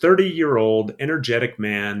prompt is 30-year-old energetic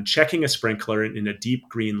man checking a sprinkler in a deep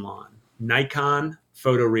green lawn. Nikon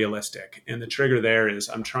photorealistic. And the trigger there is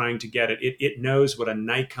I'm trying to get it. It knows what a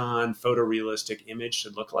Nikon photorealistic image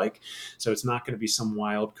should look like. So it's not going to be some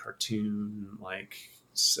wild cartoon like,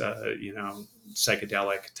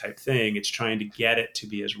 psychedelic type thing. It's trying to get it to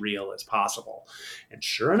be as real as possible. And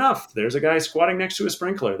sure enough, there's a guy squatting next to a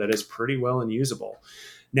sprinkler that is pretty well unusable.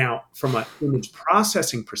 Now, from an image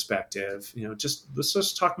processing perspective, let's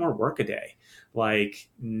just talk more workaday. Like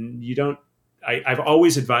I've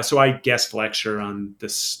always advised, so I guest lecture on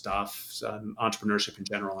this stuff, entrepreneurship in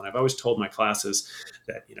general. And I've always told my classes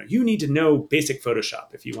that, you need to know basic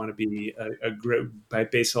Photoshop if you want to be a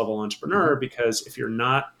base level entrepreneur, because if you're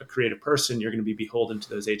not a creative person, you're going to be beholden to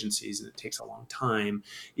those agencies and it takes a long time,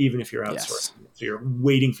 even if you're outsourcing. Yes. So you're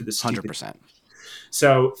waiting for the 100%.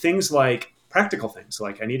 So practical things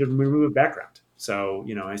like I need to remove a background. So,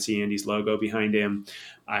 I see Andy's logo behind him.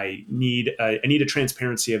 I need a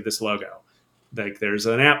transparency of this logo. Like there's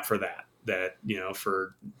an app for that,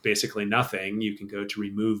 for basically nothing, you can go to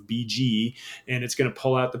remove BG and it's going to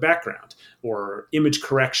pull out the background, or image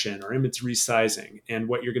correction or image resizing. And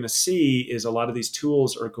what you're going to see is a lot of these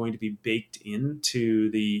tools are going to be baked into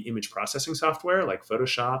the image processing software like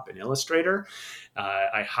Photoshop and Illustrator.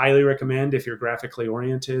 I highly recommend, if you're graphically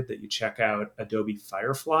oriented, that you check out Adobe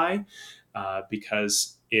Firefly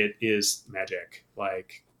because it is magic.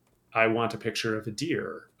 Like, I want a picture of a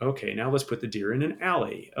deer. Okay, now let's put the deer in an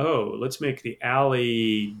alley. Oh, let's make the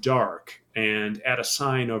alley dark and add a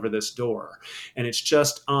sign over this door. And it's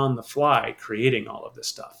just on the fly creating all of this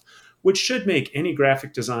stuff, which should make any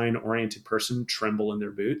graphic design oriented person tremble in their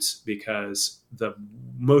boots, because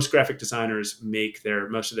most graphic designers make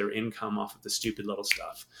most of their income off of the stupid little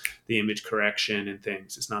stuff, the image correction and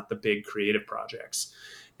things. It's not the big creative projects.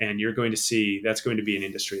 And you're going to see that's going to be an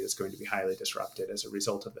industry that's going to be highly disrupted as a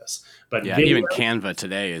result of this. But yeah, even Canva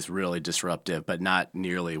today is really disruptive, but not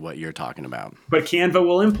nearly what you're talking about. But Canva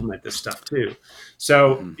will implement this stuff too.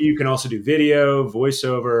 So you can also do video,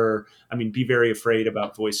 voiceover. I mean, be very afraid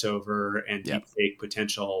about voiceover and deepfake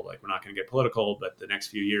potential. Like, we're not going to get political, but the next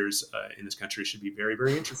few years in this country should be very,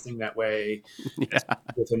 very interesting that way.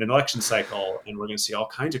 With an election cycle, and we're going to see all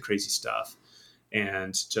kinds of crazy stuff.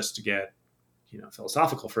 And just to get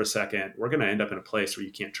philosophical for a second, we're going to end up in a place where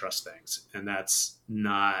you can't trust things. And that's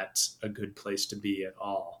not a good place to be at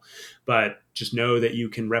all. But just know that you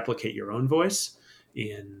can replicate your own voice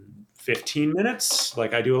in 15 minutes.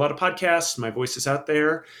 Like, I do a lot of podcasts, my voice is out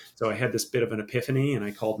there. So I had this bit of an epiphany, and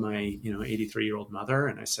I called my, 83-year-old mother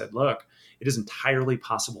and I said, look, it is entirely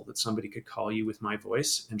possible that somebody could call you with my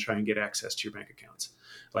voice and try and get access to your bank accounts.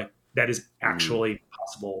 Like, that is actually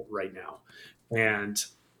possible right now. And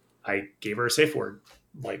I gave her a safe word,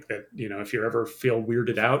 like that, if you ever feel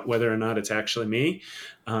weirded out whether or not it's actually me,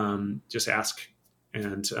 just ask,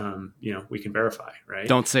 and, we can verify, right?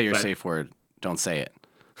 Don't say your safe word. Don't say it.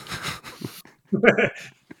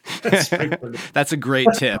 That's a great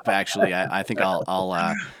tip, actually. I think I'll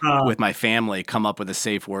with my family, come up with a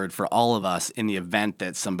safe word for all of us in the event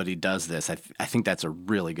that somebody does this. I think that's a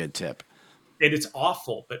really good tip. And it's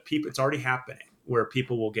awful, but it's already happening, where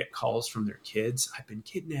people will get calls from their kids. I've been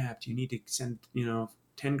kidnapped. You need to send,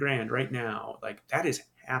 10 grand right now. Like, that is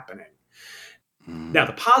happening. Now,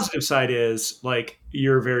 the positive side is, like,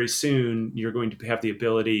 you're going to have the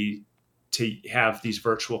ability to have these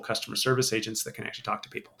virtual customer service agents that can actually talk to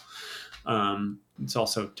people. It's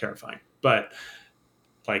also terrifying, but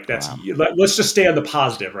Like Wow. let's just stay on the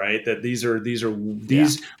positive, right? That these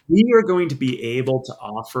we are going to be able to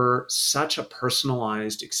offer such a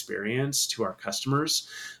personalized experience to our customers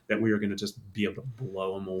that we are going to just be able to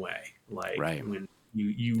blow them away. Like Right. when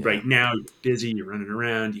you Yeah. right now you're busy, you're running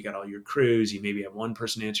around, you got all your crews, you maybe have one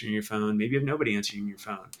person answering your phone, maybe you have nobody answering your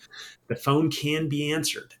phone. The phone can be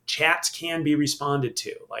answered, chats can be responded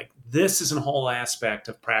to. Like this is a whole aspect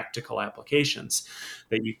of practical applications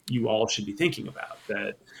that you all should be thinking about.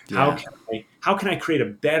 That Yeah. how can I create a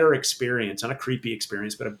better experience, not a creepy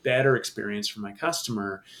experience, but a better experience for my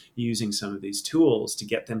customer using some of these tools to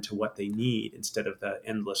get them to what they need instead of the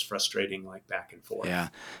endless frustrating like back and forth. Yeah.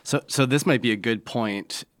 So this might be a good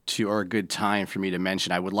point or a good time for me to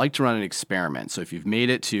mention. I would like to run an experiment. So if you've made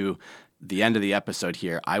it to the end of the episode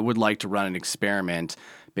here, I would like to run an experiment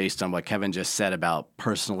based on what Kevin just said about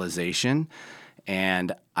personalization.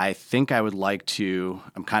 And I think I would like to,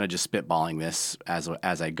 I'm kind of just spitballing this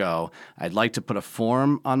as I go. I'd like to put a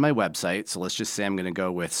form on my website. So let's just say I'm going to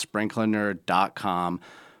go with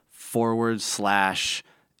sprinklerNerd.com/inkworks,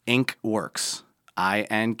 INKWORKS,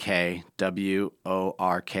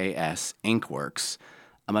 Inkworks.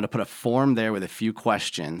 I'm going to put a form there with a few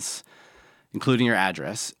questions, including your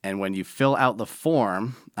address. And when you fill out the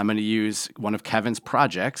form, I'm going to use one of Kevin's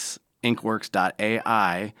projects,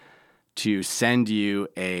 inkworks.ai, to send you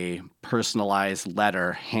a personalized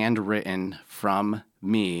letter handwritten from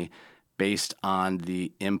me personalized based on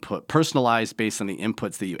the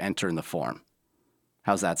inputs that you enter in the form.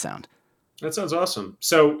 How's that sound? That sounds awesome.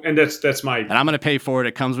 So, and that's my... And I'm going to pay for it.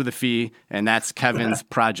 It comes with a fee, and that's Kevin's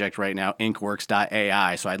project right now,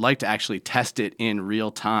 inkworks.ai. So I'd like to actually test it in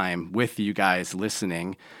real time with you guys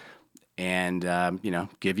listening and,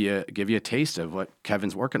 give you a taste of what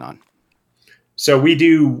Kevin's working on. So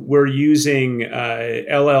we're using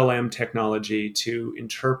LLM technology to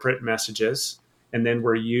interpret messages, and then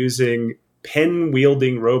we're using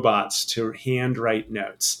pen-wielding robots to handwrite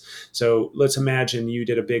notes. So let's imagine you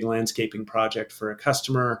did a big landscaping project for a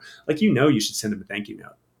customer. Like, you should send them a thank you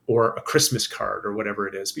note or a Christmas card or whatever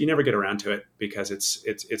it is, but you never get around to it because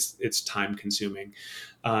it's time consuming.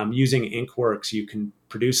 Using Inkworks, you can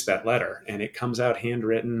produce that letter, and it comes out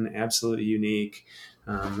handwritten, absolutely unique.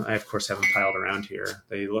 I, of course, have them piled around here.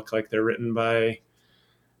 They look like they're written by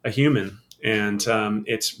a human. And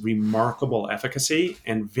it's remarkable efficacy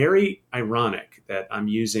and very ironic that I'm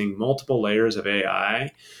using multiple layers of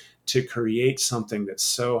AI to create something that's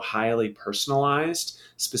so highly personalized,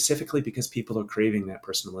 specifically because people are craving that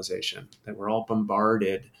personalization, that we're all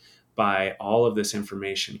bombarded by all of this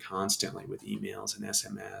information constantly with emails and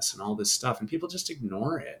SMS and all this stuff, and people just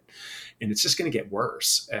ignore it. And it's just going to get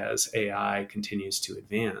worse as AI continues to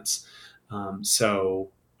advance. So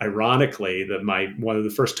ironically, one of the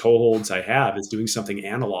first toeholds I have is doing something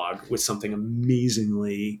analog with something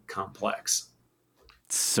amazingly complex.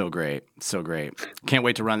 So great. So great. Can't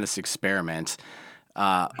wait to run this experiment.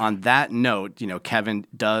 On that note, Kevin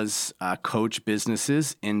does coach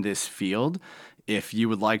businesses in this field. If you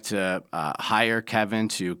would like to hire Kevin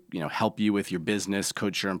to, help you with your business,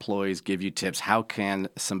 coach your employees, give you tips, how can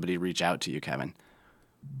somebody reach out to you, Kevin?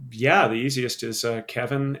 Yeah, the easiest is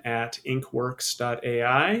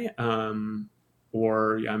kevin@inkworks.ai,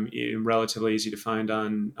 or I'm relatively easy to find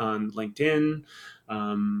on LinkedIn.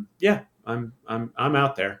 I'm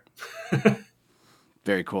out there.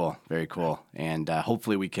 Very cool. Very cool. And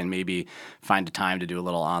hopefully we can maybe find a time to do a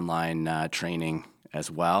little online training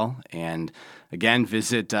as well. And again,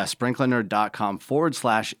 visit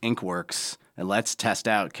sprinklerNerd.com/inkworks and let's test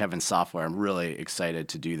out Kevin's software. I'm really excited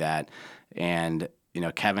to do that. And,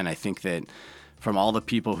 Kevin, I think that from all the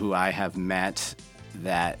people who I have met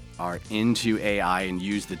that are into AI and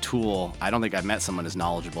use the tool, I don't think I've met someone as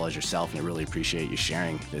knowledgeable as yourself, and I really appreciate you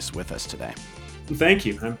sharing this with us today. Thank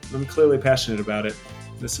you. I'm clearly passionate about it.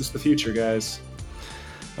 This is the future, guys.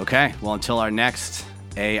 Okay. Well, until our next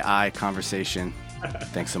AI conversation,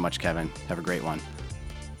 thanks so much, Kevin. Have a great one.